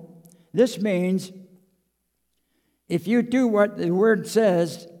temple, this means if you do what the word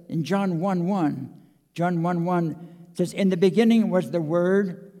says in John 1:1, John 1:1 says, in the beginning was the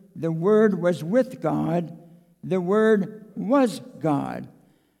Word was with God, the Word was God.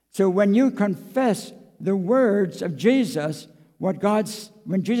 So when you confess the words of Jesus,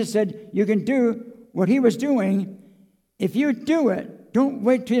 when Jesus said you can do what he was doing, if you do it, don't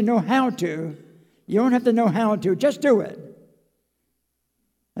wait till you know how to. You don't have to know how to, just do it.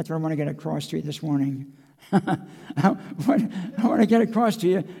 That's what I want to get across to you this morning. I want to get across to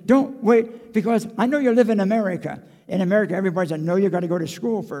you. Don't wait, because I know you live in America. In America, everybody said, no, you got to go to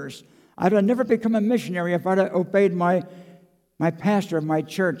school first. I'd have never become a missionary if I'd have obeyed my pastor of my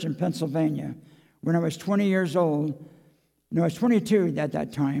church in Pennsylvania. When I was 20 years old, no, I was 22 at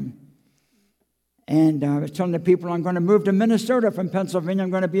that time. And I was telling the people, I'm going to move to Minnesota from Pennsylvania. I'm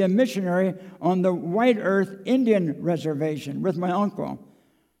going to be a missionary on the White Earth Indian Reservation with my uncle.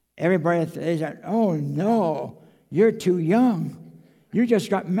 Everybody said, oh, no, you're too young. You just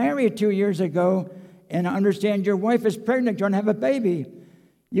got married 2 years ago, and I understand your wife is pregnant, going to have a baby.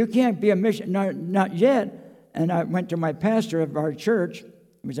 You can't be a missionary, not yet. And I went to my pastor of our church.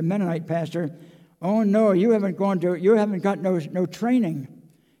 He was a Mennonite pastor. Oh, no, you haven't got no training.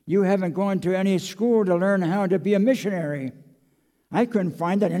 You haven't gone to any school to learn how to be a missionary. I couldn't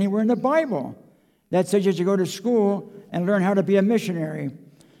find that anywhere in the Bible that says you should go to school and learn how to be a missionary.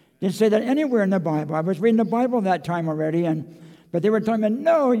 Didn't say that anywhere in the Bible. I was reading the Bible that time already, but they were telling me,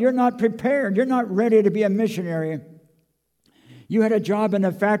 no, you're not prepared. You're not ready to be a missionary. You had a job in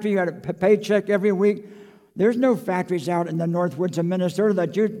a factory. You had a paycheck every week. There's no factories out in the north woods of Minnesota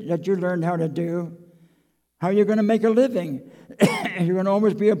that you learned how to do. How are you going to make a living? You're going to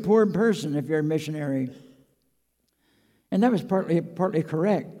always be a poor person if you're a missionary. And that was partly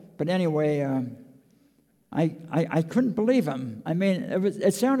correct. But anyway, I couldn't believe him. I mean,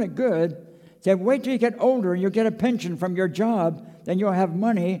 it sounded good. Said, wait till you get older and you'll get a pension from your job. Then you'll have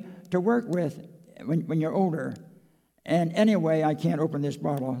money to work with when you're older. And anyway, I can't open this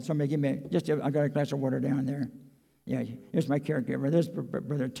bottle. Somebody give me I got a glass of water down there. Yeah, here's my caregiver. There's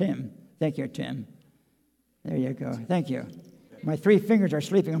Brother Tim. Thank you, Tim. There you go. Thank you. My 3 fingers are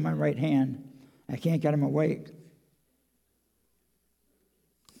sleeping on my right hand. I can't get them awake.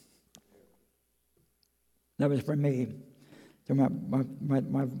 That was for me. So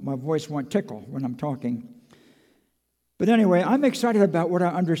my voice won't tickle when I'm talking. But anyway, I'm excited about what I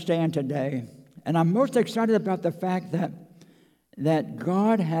understand today. And I'm most excited about the fact that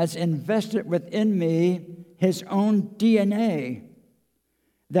God has invested within me His own DNA.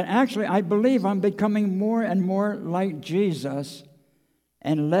 That actually I believe I'm becoming more and more like Jesus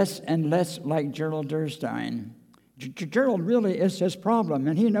and less like Gerald Durstein. Gerald really is his problem,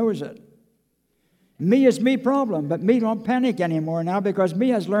 and he knows it. Me is me problem, but me don't panic anymore now because me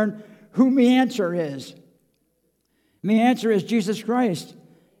has learned who me answer is. Me answer is Jesus Christ,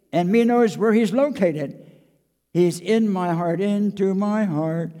 and me knows where He's located. He's in my heart, into my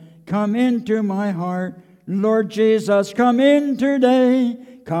heart. Come into my heart. Lord Jesus, come in today.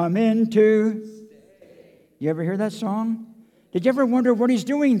 Come into. You ever hear that song? Did you ever wonder what He's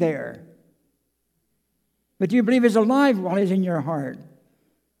doing there? But do you believe He's alive while He's in your heart?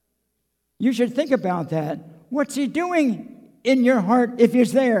 You should think about that. What's He doing in your heart if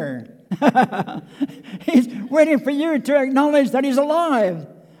He's there? He's waiting for you to acknowledge that He's alive.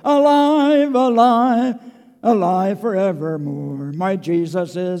 Alive, alive, alive forevermore. My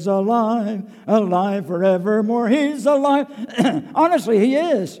Jesus is alive, alive forevermore. He's alive. Honestly, He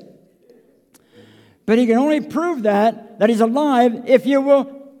is. But He can only prove that He's alive if you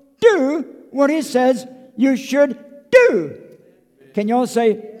will do what He says you should do. Can you all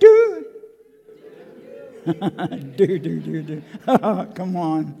say, do? do. Come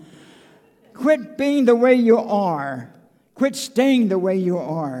on. Quit being the way you are. Quit staying the way you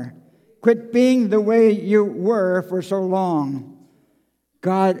are. Quit being the way you were for so long.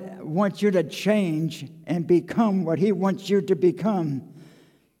 God wants you to change and become what He wants you to become,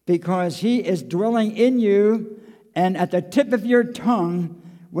 because He is dwelling in you, and at the tip of your tongue,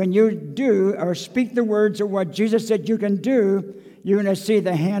 when you do or speak the words of what Jesus said you can do, you're going to see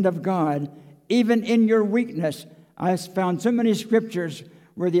the hand of God, even in your weakness. I found so many scriptures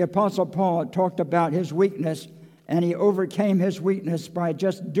where the Apostle Paul talked about his weakness, and he overcame his weakness by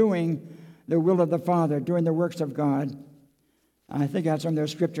just doing the will of the Father, doing the works of God. I think I have some of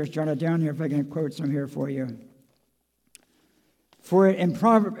those scriptures jotted down here, if I can quote some here for you. For in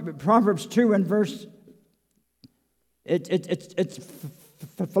Proverbs 2 and verse, it's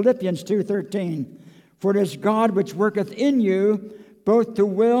Philippians 2:13. For it is God which worketh in you, both to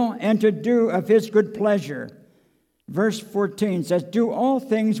will and to do of His good pleasure. Verse 14 says, do all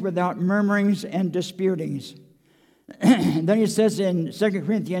things without murmurings and disputings. Then he says in 2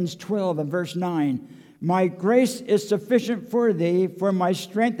 Corinthians 12 and verse 9, my grace is sufficient for thee, for my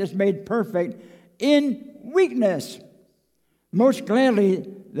strength is made perfect in weakness. Most gladly,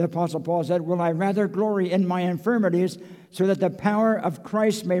 the Apostle Paul said, will I rather glory in my infirmities, so that the power of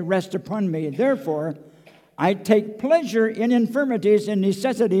Christ may rest upon me. Therefore, I take pleasure in infirmities, in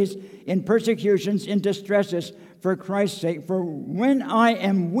necessities, in persecutions, in distresses, for Christ's sake. For when I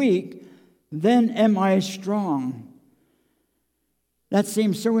am weak, then am I strong. That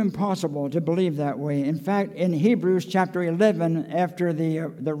seems so impossible to believe that way. In fact, in Hebrews chapter 11, after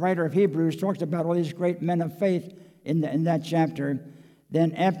the writer of Hebrews talks about all these great men of faith in that chapter,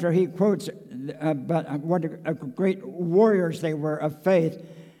 then after he quotes about what great warriors they were of faith,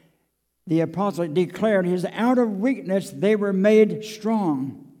 the apostle declared, "His out of weakness they were made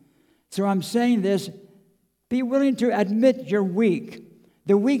strong." So I'm saying this, be willing to admit you're weak.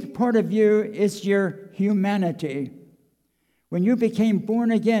 The weak part of you is your humanity. When you became born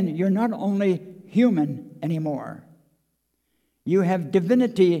again, you're not only human anymore. You have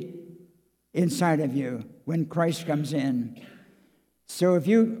divinity inside of you when Christ comes in. So if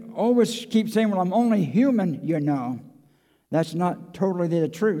you always keep saying, "Well, I'm only human," that's not totally the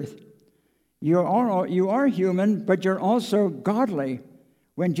truth. You are human, but you're also godly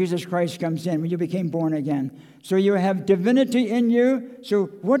when Jesus Christ comes in, when you became born again. So you have divinity in you. So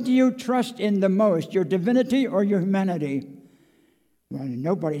what do you trust in the most, your divinity or your humanity? Well,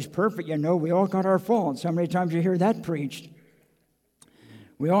 nobody's perfect, We all got our faults. How many times you hear that preached?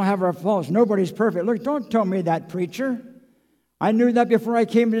 We all have our faults. Nobody's perfect. Look, don't tell me that, preacher. I knew that before I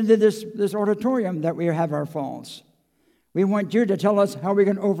came into this auditorium, that we have our faults. We want you to tell us how we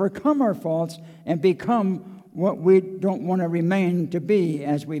can overcome our faults and become what we don't want to remain to be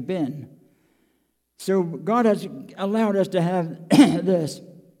as we've been. So God has allowed us to have this.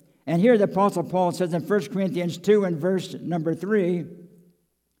 And here the Apostle Paul says in 1 Corinthians 2 and verse number 3,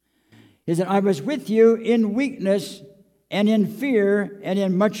 he said, "I was with you in weakness and in fear and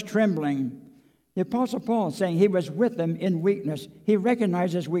in much trembling." The Apostle Paul is saying he was with them in weakness. He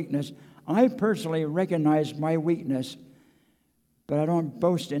recognized his weakness. I personally recognize my weakness, but I don't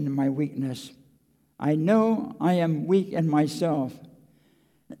boast in my weakness. I know I am weak in myself.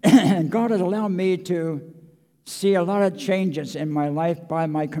 And God has allowed me to see a lot of changes in my life by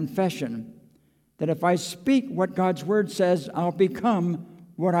my confession. That if I speak what God's Word says, I'll become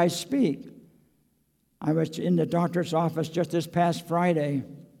what I speak. I was in the doctor's office just this past Friday.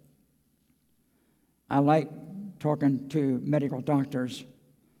 I like talking to medical doctors.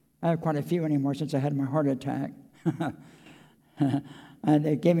 I have quite a few anymore since I had my heart attack. And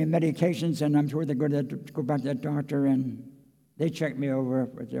they gave me medications, and I'm sure they're going to go back to the doctor, and they check me over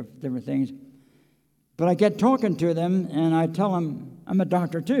for different things. But I get talking to them, and I tell them I'm a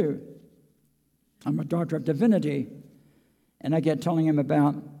doctor too. I'm a doctor of divinity. And I get telling them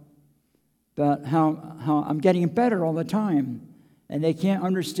about how I'm getting better all the time. And they can't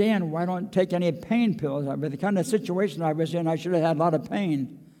understand why I don't take any pain pills. But the kind of situation I was in, I should have had a lot of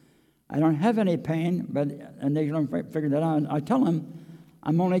pain. I don't have any pain, and they don't figure that out. I tell them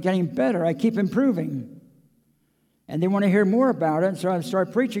I'm only getting better. I keep improving. And they want to hear more about it, so I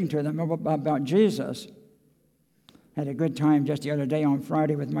start preaching to them about Jesus. Had a good time just the other day on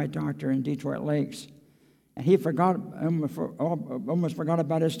Friday with my doctor in Detroit Lakes. And he almost forgot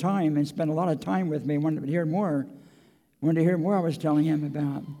about his time and spent a lot of time with me, wanted to hear more. I was telling him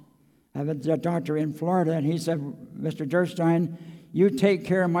about. I have a doctor in Florida, and he said, "Mr. Durstein, you take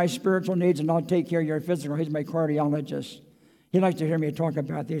care of my spiritual needs, and I'll take care of your physical." He's my cardiologist. He likes to hear me talk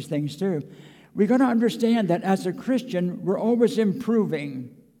about these things, too. We've got to understand that as a Christian, we're always improving.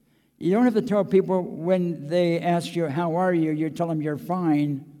 You don't have to tell people when they ask you, "How are you?" You tell them you're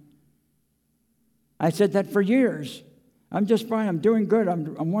fine. I said that for years. I'm just fine. I'm doing good.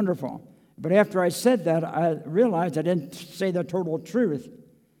 I'm wonderful. But after I said that, I realized I didn't say the total truth.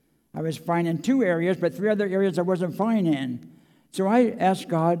 I was fine in 2 areas, but 3 other areas I wasn't fine in. So I asked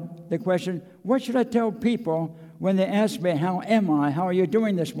God the question, what should I tell people when they ask me, "How am I? How are you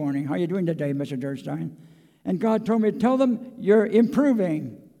doing this morning? How are you doing today, Mr. Durstein?" And God told me to tell them, "You're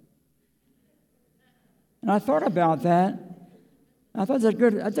improving." And I thought about that. I thought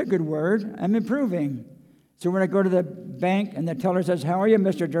that's a good word. I'm improving. So when I go to the bank and the teller says, "How are you,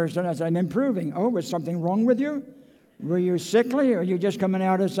 Mr. Durstein?" I said, "I'm improving." "Oh, was something wrong with you? Were you sickly? Or are you just coming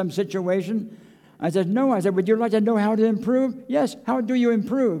out of some situation?" I said, "No." I said, "Would you like to know how to improve?" "Yes." "How do you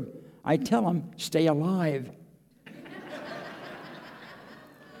improve?" I tell them, "Stay alive."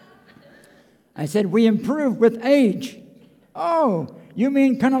 I said, "We improve with age." "Oh, you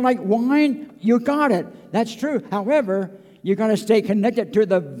mean kind of like wine?" "You got it. That's true. However, you got to stay connected to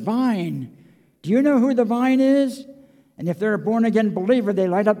the vine. Do you know who the vine is? And if they're a born-again believer, they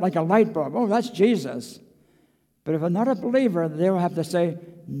light up like a light bulb. Oh, that's Jesus. But if I'm not a believer, they'll have to say,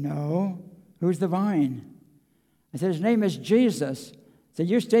 "No, who's the vine?" I said, "His name is Jesus." So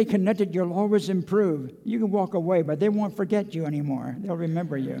you stay connected, you'll always improve. You can walk away, but they won't forget you anymore. They'll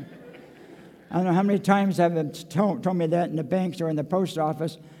remember you. I don't know how many times have told me that in the banks or in the post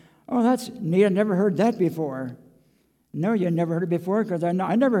office. "Oh, that's neat. I never heard that before." No, you never heard it before, because I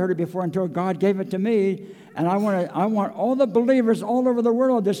never heard it before until God gave it to me. And I want all the believers all over the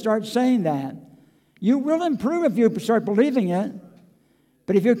world to start saying that. You will improve if you start believing it.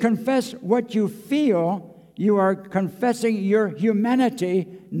 But if you confess what you feel, you are confessing your humanity,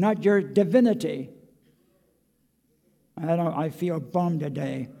 not your divinity. I feel bummed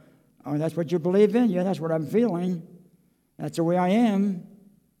today. Oh, that's what you believe in? Yeah, that's what I'm feeling. That's the way I am.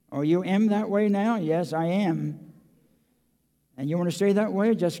 Oh, you am that way now? Yes, I am. And you want to stay that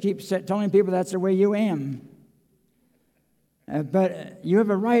way? Just keep telling people that's the way you am. But you have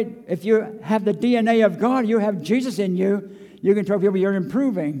a right, if you have the DNA of God, you have Jesus in you, you can tell people you're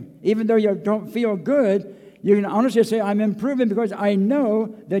improving. Even though you don't feel good, you can honestly say, I'm improving because I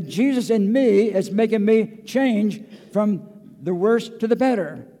know that Jesus in me is making me change from the worst to the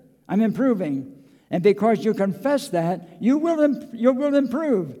better. I'm improving. And because you confess that, you will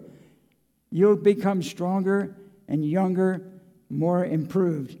improve. You'll become stronger and younger, more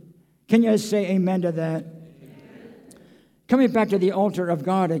improved. Can you say amen to that? Coming back to the altar of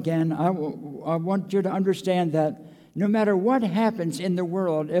God again, I want you to understand that no matter what happens in the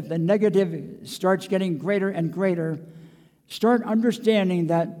world, if the negative starts getting greater and greater, start understanding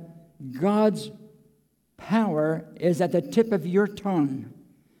that God's power is at the tip of your tongue,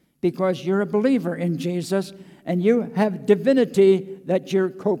 because you're a believer in Jesus and you have divinity that you're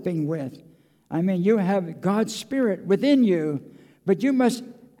coping with. I mean, you have God's Spirit within you, but you must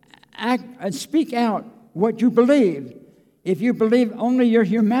act and speak out what you believe. If you believe only your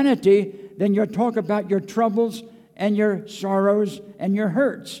humanity, then you'll talk about your troubles and your sorrows and your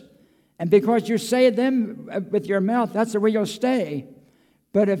hurts. And because you say them with your mouth, that's the way you'll stay.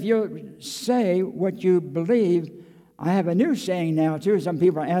 But if you say what you believe, I have a new saying now, too. Some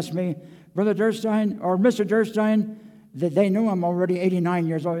people ask me, Brother Durstein or Mr. Durstein, that they know I'm already 89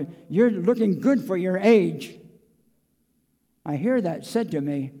 years old. You're looking good for your age. I hear that said to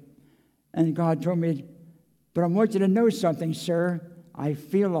me. And God told me, but I want you to know something, sir. I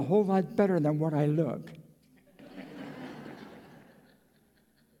feel a whole lot better than what I look.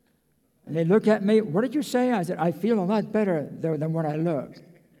 And they look at me, what did you say? I said, I feel a lot better than what I look.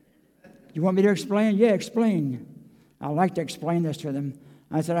 You want me to explain? Yeah, explain. I like to explain this to them.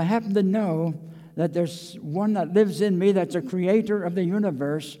 I said, I happen to know that there's one that lives in me that's a creator of the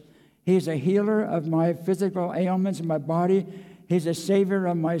universe. He's a healer of my physical ailments in my body. He's a savior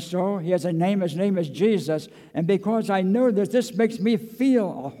of my soul. He has a name. His name is Jesus. And because I know this makes me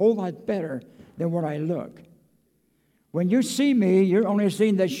feel a whole lot better than what I look. When you see me, you're only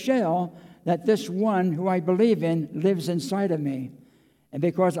seeing the shell that this one who I believe in lives inside of me. And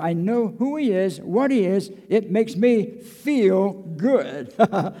because I know who he is, what he is, it makes me feel good.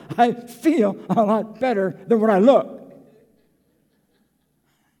 I feel a lot better than what I look.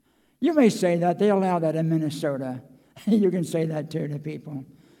 You may say that. They allow that in Minnesota. You can say that too to people.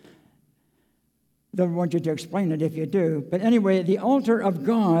 They'll want you to explain it if you do. But anyway, the altar of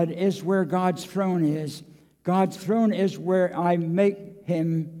God is where God's throne is. God's throne is where I make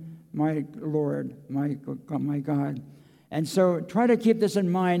him my Lord, my God. And so try to keep this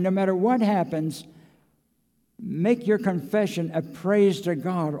in mind. No matter what happens, make your confession a praise to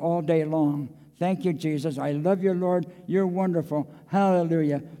God all day long. Thank you, Jesus. I love you, Lord. You're wonderful.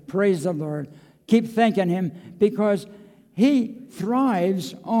 Hallelujah. Praise the Lord. Keep thanking him because he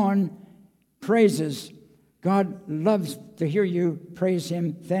thrives on praises. God loves to hear you praise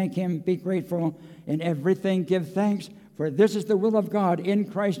him, thank him, be grateful. In everything give thanks, for this is the will of God in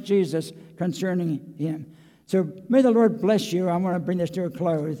Christ Jesus concerning him. So may the Lord bless you. I want to bring this to a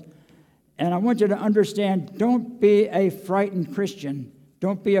close. And I want you to understand, don't be a frightened Christian.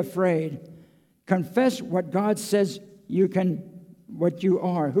 Don't be afraid. Confess what God says what you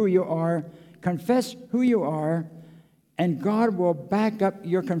are, who you are. Confess who you are, and God will back up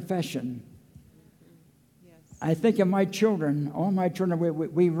your confession. Yes. I think of my children, all my children,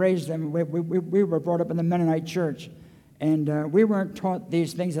 we raised them. We were brought up in the Mennonite church, and we weren't taught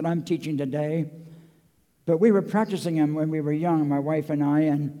these things that I'm teaching today, but we were practicing them when we were young, my wife and I,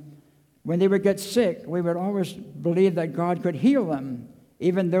 and when they would get sick, we would always believe that God could heal them,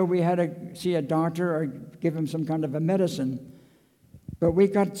 even though we had to see a doctor or give them some kind of a medicine. But we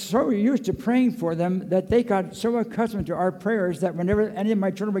got so used to praying for them that they got so accustomed to our prayers that whenever any of my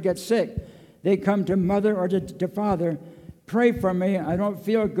children would get sick, they'd come to mother or to father, pray for me. I don't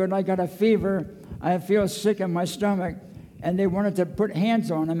feel good. I got a fever. I feel sick in my stomach. And they wanted to put hands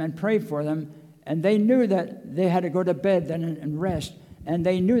on them and pray for them. And they knew that they had to go to bed then and rest. And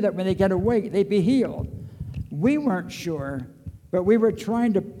they knew that when they get awake, they'd be healed. We weren't sure, but we were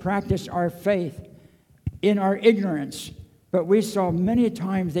trying to practice our faith in our ignorance. But we saw many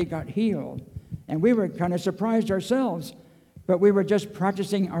times they got healed. And we were kind of surprised ourselves, but we were just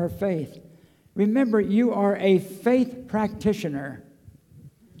practicing our faith. Remember, you are a faith practitioner,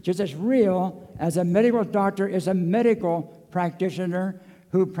 just as real as a medical doctor is a medical practitioner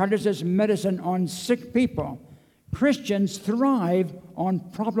who practices medicine on sick people. Christians thrive on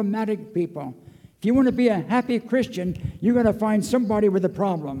problematic people. If you want to be a happy Christian, you've got to find somebody with a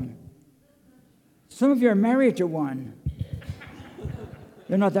problem. Some of you are married to one.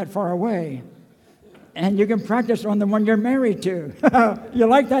 They're not that far away. And you can practice on the one you're married to. You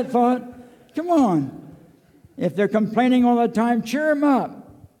like that thought? Come on. If they're complaining all the time, cheer them up.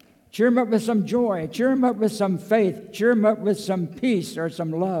 Cheer them up with some joy. Cheer them up with some faith. Cheer them up with some peace or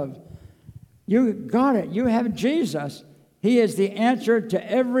some love. You got it. You have Jesus. He is the answer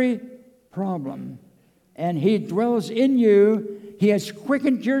to every problem. And He dwells in you. He has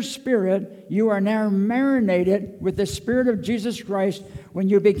quickened your spirit. You are now marinated with the Spirit of Jesus Christ when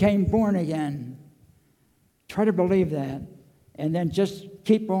you became born again. Try to believe that. And then just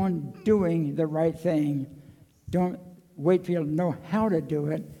keep on doing the right thing. Don't wait for you to know how to do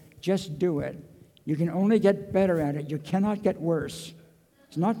it. Just do it. You can only get better at it. You cannot get worse.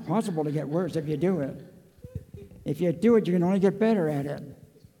 It's not possible to get worse if you do it. If you do it, you can only get better at it.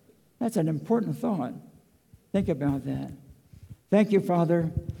 That's an important thought. Think about that. Thank you,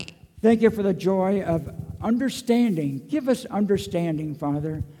 Father. Thank you for the joy of understanding. Give us understanding,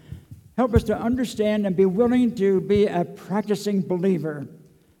 Father. Help us to understand and be willing to be a practicing believer,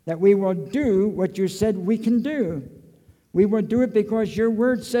 that we will do what you said we can do. We will do it because your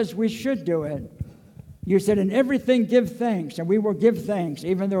word says we should do it. You said, in everything give thanks, and we will give thanks.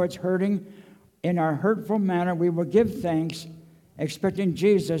 Even though it's hurting in our hurtful manner, we will give thanks, expecting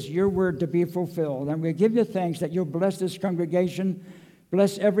Jesus, your word, to be fulfilled. And we give you thanks that you'll bless this congregation,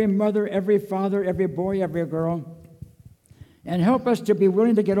 bless every mother, every father, every boy, every girl, and help us to be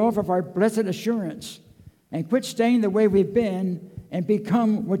willing to get off of our blessed assurance and quit staying the way we've been and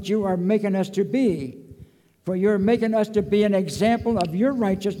become what you are making us to be. For you're making us to be an example of your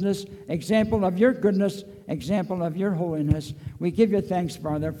righteousness, example of your goodness, example of your holiness. We give you thanks,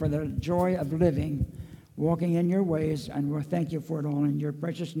 Father, for the joy of living, walking in your ways, and we'll thank you for it all in your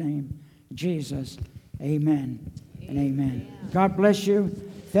precious name, Jesus. Amen and amen. God bless you.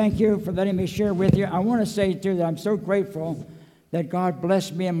 Thank you for letting me share with you. I want to say, too, that I'm so grateful that God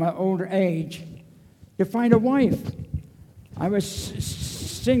blessed me in my older age to find a wife. I was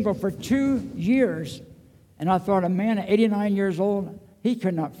single for 2 years. And I thought, a man at 89 years old, he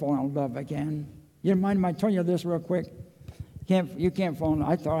could not fall in love again. You don't mind my telling you this real quick? You can't fall in love.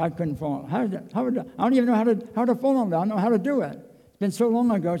 I thought I couldn't fall in love. I don't even know how to fall in love. I don't know how to do it. It's been so long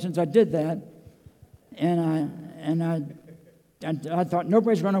ago since I did that. And I thought,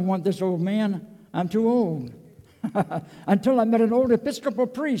 nobody's going to want this old man. I'm too old. Until I met an old Episcopal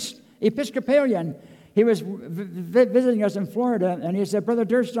priest, Episcopalian. He was visiting us in Florida, and he said, Brother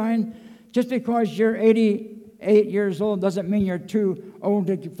Durstein, just because you're 88 years old doesn't mean you're too old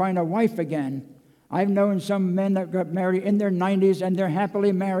to find a wife again. I've known some men that got married in their 90s, and they're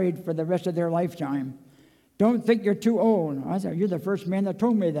happily married for the rest of their lifetime. Don't think you're too old. I said, you're the first man that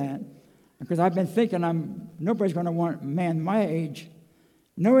told me that. Because I've been thinking nobody's going to want a man my age.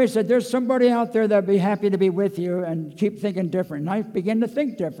 No, he said, there's somebody out there that'd be happy to be with you, and keep thinking different. And I began to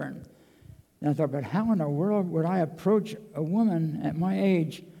think different. And I thought, but how in the world would I approach a woman at my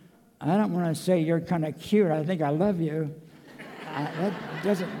age? I don't want to say you're kind of cute. I think I love you. That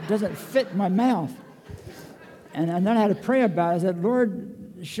doesn't fit my mouth. And then I had to pray about it. I said,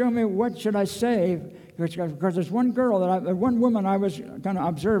 Lord, show me what should I say. Because there's one woman I was kind of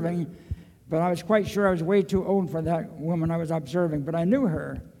observing, but I was quite sure I was way too old for that woman I was observing. But I knew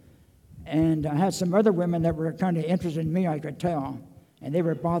her. And I had some other women that were kind of interested in me, I could tell. And they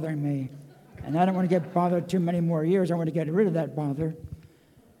were bothering me. And I don't want to get bothered too many more years. I want to get rid of that bother.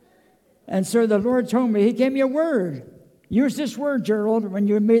 And so the Lord told me, He gave me a word. Use this word, Gerald, when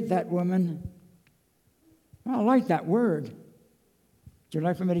you meet that woman. Well, I like that word. Would you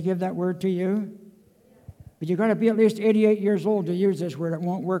like for me to give that word to you? But you've got to be at least 88 years old to use this word. It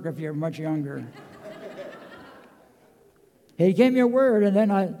won't work if you're much younger. He gave me a word, and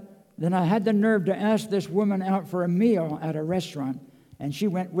then I had the nerve to ask this woman out for a meal at a restaurant. And she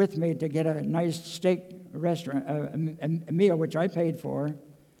went with me to get a nice steak restaurant, a meal, which I paid for.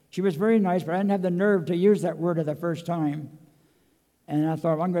 She was very nice, but I didn't have the nerve to use that word the first time. And I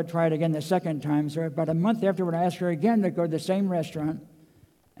thought, well, I'm going to try it again the second time. So about a month afterward, I asked her again to go to the same restaurant.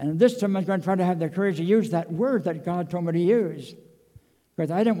 And this time I was going to try to have the courage to use that word that God told me to use. Because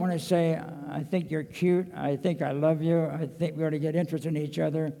I didn't want to say, I think you're cute, I think I love you, I think we ought to get interested in each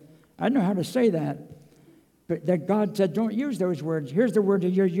other. I didn't know how to say that. But that God said, don't use those words. Here's the word that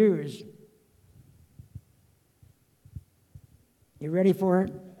you use. You ready for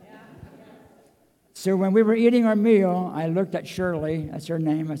it? So when we were eating our meal, I looked at Shirley, that's her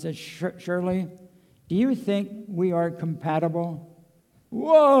name. I said, Shirley, do you think we are compatible?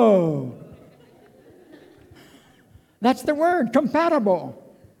 Whoa! That's the word, compatible.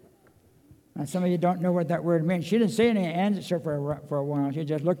 Now, some of you don't know what that word means. She didn't say any answer for a while. She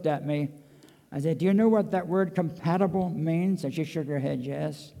just looked at me. I said, do you know what that word compatible means? And she shook her head,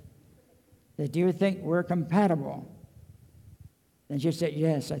 yes. I said, do you think we're compatible? And she said,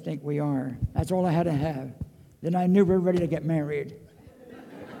 yes, I think we are. That's all I had to have. Then I knew we were ready to get married.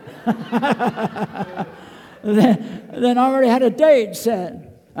 then I already had a date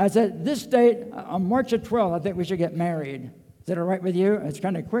set. I said, this date, on March the 12th, I think we should get married. Is that all right with you? It's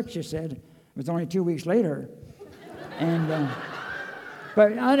kind of quick, she said. It was only 2 weeks later. And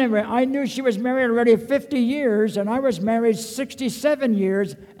but I knew she was married already 50 years, and I was married 67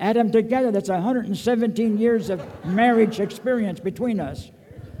 years. Add them together, that's 117 years of marriage experience between us.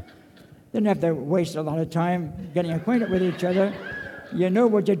 Didn't have to waste a lot of time getting acquainted with each other. You know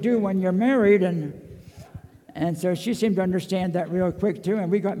what you do when you're married, and so she seemed to understand that real quick, too, and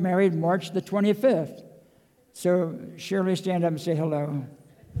we got married March the 25th. So Shirley, stand up and say hello.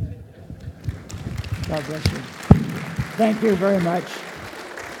 God bless you. Thank you very much.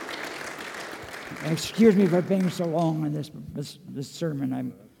 Excuse me for being so long on this sermon. I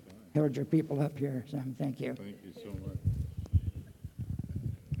held your people up here, so thank you. Thank you so much.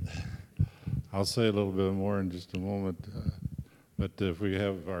 I'll say a little bit more in just a moment, but if we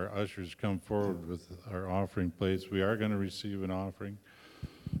have our ushers come forward with our offering plates, we are going to receive an offering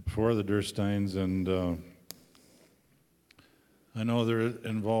for the Dursteins, and I know they're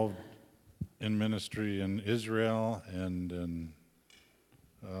involved in ministry in Israel and in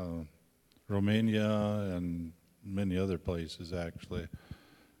Romania and many other places, actually.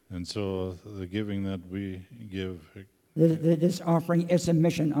 And so the giving that we give... This offering is a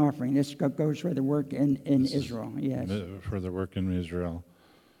mission offering. This goes for the work in Israel, yes. For the work in Israel.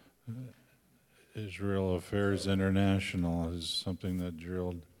 Israel Affairs International is something that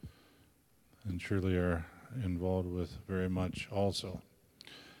Gerald and Shirley are involved with very much also.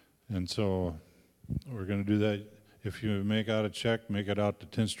 And so we're going to do that. If you make out a check, make it out to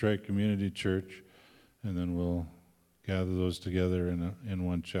 10th Strike Community Church, and then we'll gather those together in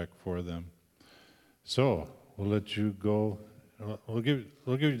one check for them. So we'll let you go. We'll give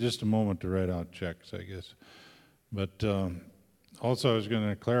you just a moment to write out checks, I guess. But also, I was going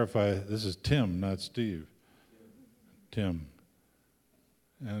to clarify. This is Tim, not Steve. Tim.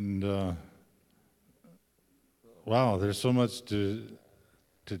 And wow, there's so much to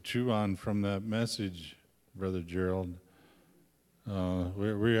chew on from that message, Brother Gerald.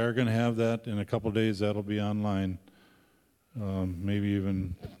 We are going to have that in a couple days. That'll be online, maybe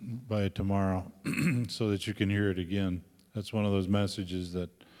even by tomorrow, so that you can hear it again. That's one of those messages that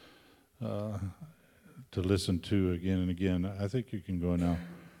to listen to again and again. I think you can go now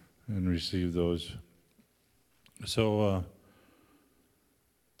and receive those. So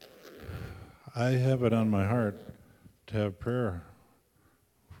I have it on my heart to have prayer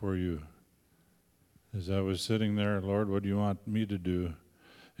for you. As I was sitting there, Lord, what do you want me to do?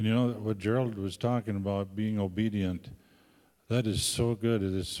 And you know what Gerald was talking about, being obedient, that is so good.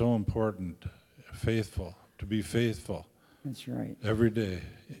 It is so important, faithful, to be faithful. That's right. Every day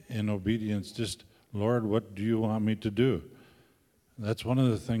in obedience, just, Lord, what do you want me to do? That's one of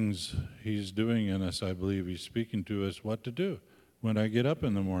the things he's doing in us, I believe. He's speaking to us what to do when I get up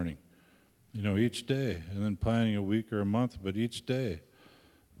in the morning. You know, each day, and then planning a week or a month, but each day.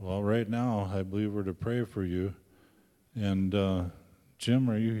 Well, right now, I believe we're to pray for you. And Jim,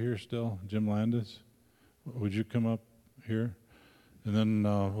 are you here still? Jim Landis? Would you come up here? And then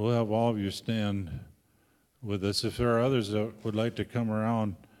we'll have all of you stand with us. If there are others that would like to come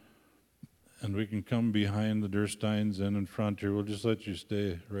around, and we can come behind the Dursteins and in front here, we'll just let you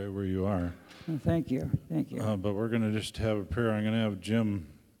stay right where you are. Well, thank you. Thank you. But we're going to just have a prayer. I'm going to have Jim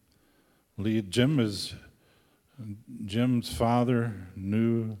lead. Jim's father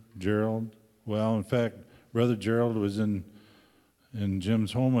knew Gerald well. In fact, Brother Gerald was in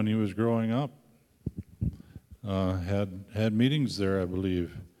Jim's home when he was growing up. Had meetings there, I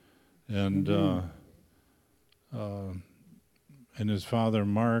believe, and his father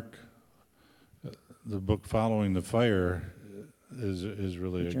Mark. The book Following the Fire is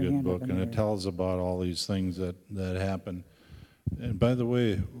really a good book, and it tells about all these things that happen. And by the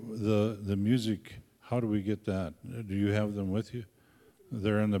way, the music, how do we get that? Do you have them with you?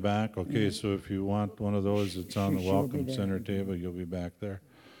 They're in the back? Okay, so if you want one of those, it's on the Welcome Center table. You'll be back there.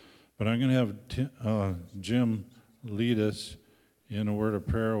 But I'm going to have Jim lead us in a word of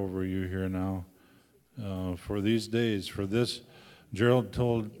prayer over you here now for these days, for this Gerald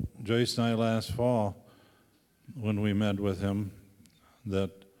told Joyce and I last fall when we met with him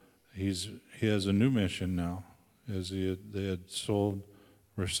that he has a new mission now. They had sold,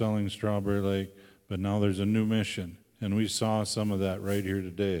 we're selling Strawberry Lake, but now there's a new mission. And we saw some of that right here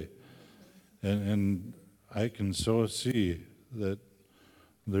today. And I can so see that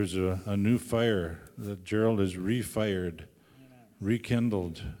there's a new fire that Gerald is refired,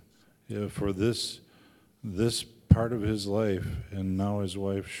 rekindled for this part of his life, and now his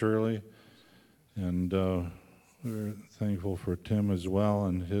wife Shirley. And we're thankful for Tim as well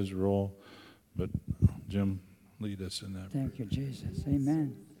and his role. But Jim, lead us in that. Thank you, Jesus.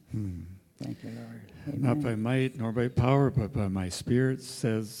 Amen. Thank you, Lord. Amen. Not by might nor by power, but by my Spirit,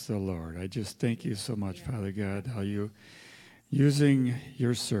 says the Lord. I just thank you so much, Father God, how you using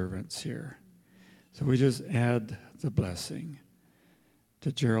your servants here. So we just add the blessing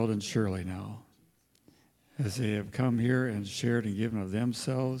to Gerald and Shirley now. As they have come here and shared and given of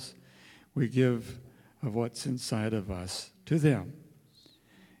themselves, we give of what's inside of us to them.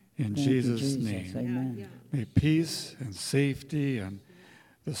 In Thank you, Jesus' name. Amen. May peace and safety and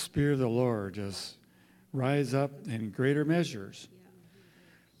the Spirit of the Lord just rise up in greater measures.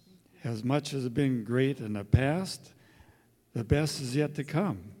 As much as has been great in the past, the best is yet to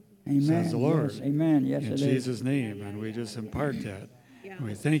come, Amen. says the Lord. Yes, amen. Yes, In it is. Jesus' name, and we just impart that. And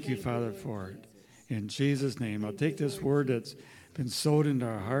we thank you, Father, for it. In Jesus' name. I'll take this word that's been sowed into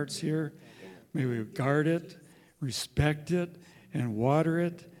our hearts here. May we guard it, respect it, and water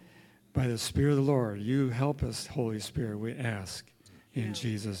it by the Spirit of the Lord. You help us, Holy Spirit, we ask. In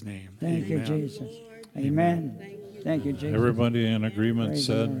Jesus' name. Thank you, Amen. Jesus. Amen. Thank you, Jesus. Everybody in agreement Praise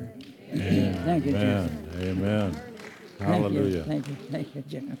the said, Lord. Amen. Thank you, Jesus. Amen. Thank Hallelujah. you. Thank you,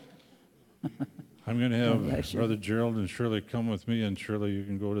 Jim. I'm going to God bless have you. Brother Gerald and Shirley come with me, and Shirley, you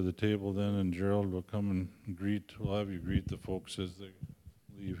can go to the table then, and Gerald will come and we'll have you greet the folks as they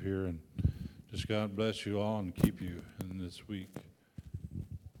leave here, and just God bless you all and keep you in this week.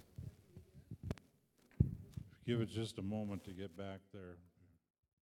 Give it just a moment to get back there.